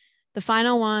out. The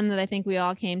final one that I think we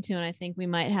all came to, and I think we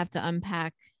might have to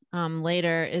unpack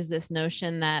later, is this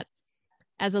notion that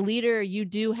as a leader, you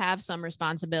do have some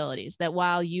responsibilities, that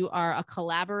while you are a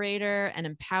collaborator and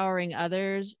empowering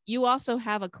others, you also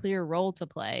have a clear role to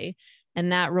play.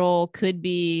 And that role could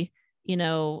be,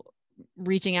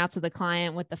 reaching out to the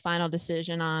client with the final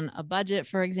decision on a budget,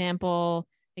 for example.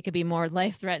 It could be more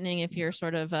life-threatening if you're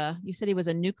sort of you said he was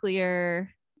a nuclear,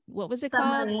 what was it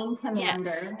called? Submarine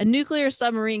commander. Yeah, a nuclear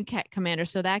submarine commander.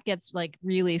 So that gets like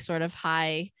really sort of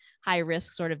high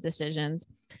risk sort of decisions.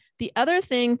 The other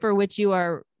thing for which you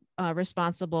are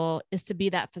responsible is to be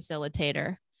that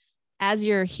facilitator. As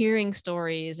you're hearing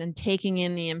stories and taking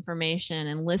in the information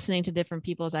and listening to different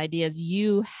people's ideas,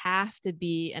 you have to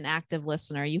be an active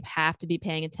listener. You have to be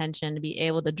paying attention to be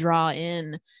able to draw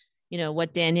in,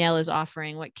 what Danielle is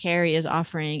offering, what Carrie is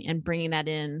offering, and bringing that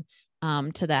in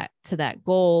to that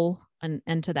goal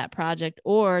and to that project,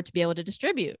 or to be able to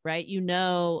distribute, right?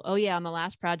 Oh yeah, on the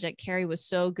last project, Carrie was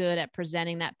so good at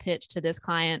presenting that pitch to this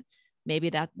client.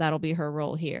 Maybe that'll be her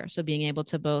role here. So being able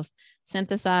to both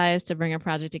synthesize to bring a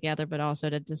project together, but also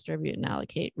to distribute and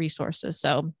allocate resources.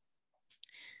 So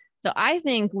I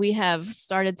think we have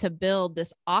started to build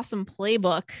this awesome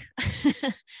playbook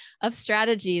of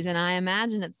strategies. And I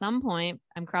imagine at some point,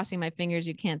 I'm crossing my fingers,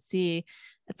 you can't see,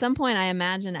 at some point, I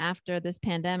imagine after this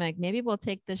pandemic, maybe we'll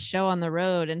take this show on the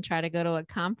road and try to go to a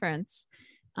conference.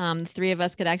 The three of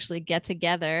us could actually get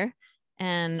together.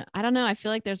 And I don't know, I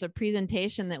feel like there's a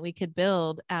presentation that we could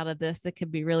build out of this that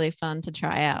could be really fun to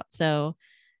try out. So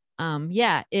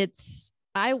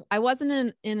I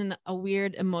wasn't in a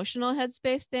weird emotional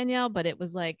headspace, Danielle, but it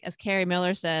was like, as Carrie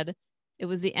Miller said, it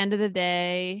was the end of the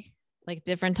day, like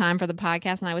different time for the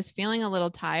podcast. And I was feeling a little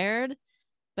tired,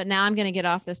 but now I'm going to get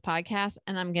off this podcast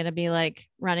and I'm going to be like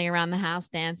running around the house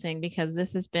dancing, because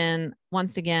this has been,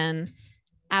 once again,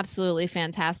 absolutely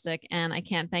fantastic. And I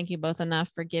can't thank you both enough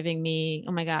for giving me,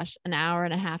 oh my gosh, an hour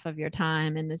and a half of your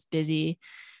time in this busy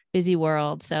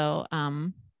world. So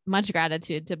much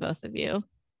gratitude to both of you.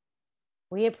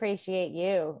 We appreciate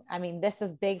you. I mean, this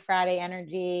is Big Friday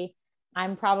energy.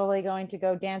 I'm probably going to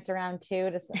go dance around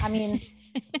too.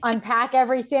 Unpack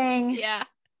everything. Yeah.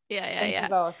 Thank you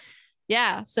both.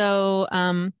 Yeah. So, so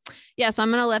I'm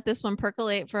going to let this one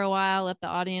percolate for a while, let the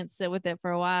audience sit with it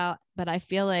for a while, but I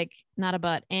feel like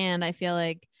I feel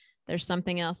like there's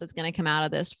something else that's going to come out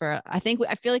of this I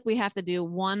feel like we have to do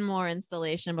one more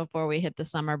installation before we hit the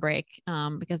summer break,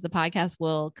 because the podcast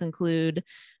will conclude,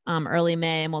 early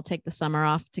May, and we'll take the summer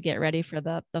off to get ready for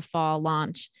the fall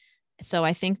launch. So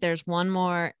I think there's one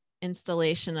more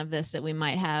installation of this that we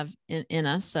might have in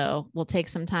us. So we'll take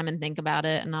some time and think about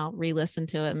it, and I'll re-listen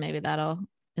to it, and maybe that'll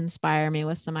inspire me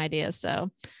with some ideas. So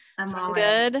I'm all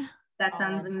good. That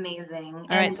sounds amazing. All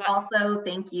and right, also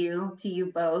thank you to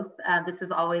you both. This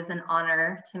is always an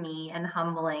honor to me and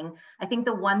humbling. I think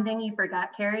the one thing you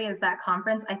forgot, Carrie, is that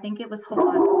conference. I think it was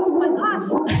Hawaii. Oh my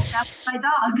gosh, that's my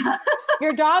dog.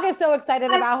 Your dog is so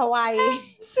excited about Hawaii. All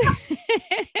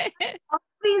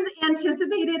these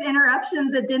anticipated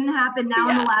interruptions that didn't happen now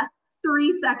in the last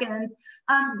 3 seconds.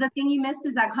 The thing you missed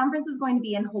is that conference is going to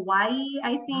be in Hawaii,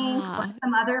 I think, or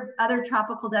some other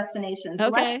tropical destinations. So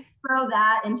let's throw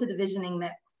that into the visioning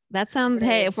mix. That sounds,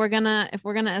 hey, if we're gonna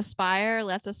aspire,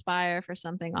 let's aspire for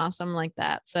something awesome like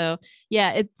that. So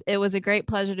yeah, it was a great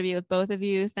pleasure to be with both of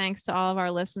you. Thanks to all of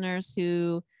our listeners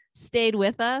who stayed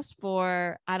with us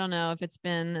for, I don't know if it's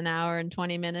been an hour and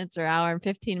 20 minutes or hour and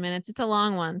 15 minutes. It's a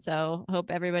long one. So hope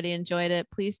everybody enjoyed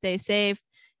it. Please stay safe.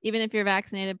 Even if you're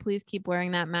vaccinated, please keep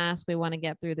wearing that mask. We want to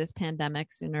get through this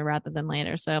pandemic sooner rather than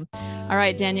later. So, all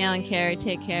right, Danielle and Carrie,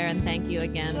 take care. And thank you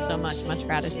again so much. Much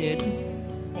gratitude.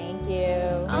 Thank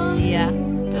you. See ya.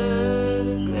 Under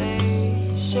the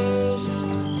glaciers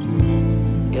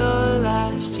of your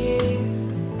last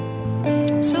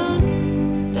year,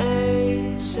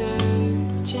 someday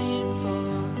searching for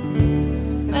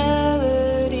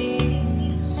melodies,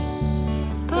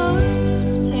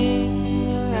 burning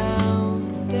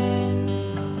around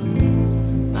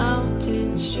in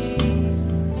mountain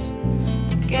streams,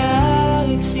 the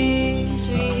galaxies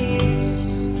we hear,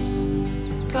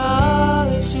 the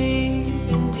colors we've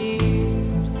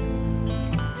endeared.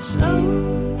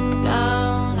 Slow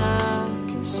down, I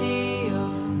can see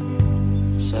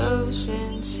you're so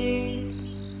sincere.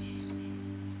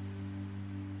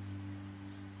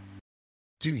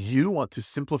 Do you want to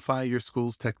simplify your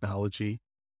school's technology,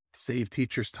 save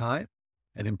teachers time,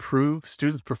 and improve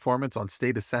students' performance on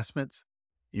state assessments?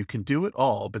 You can do it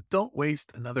all, but don't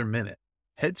waste another minute.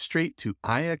 Head straight to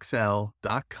ixl.com/BE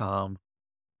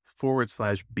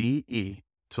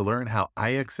to learn how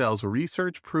IXL's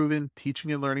research-proven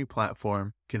teaching and learning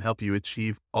platform can help you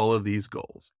achieve all of these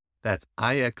goals. That's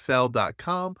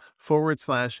ixl.com/BE.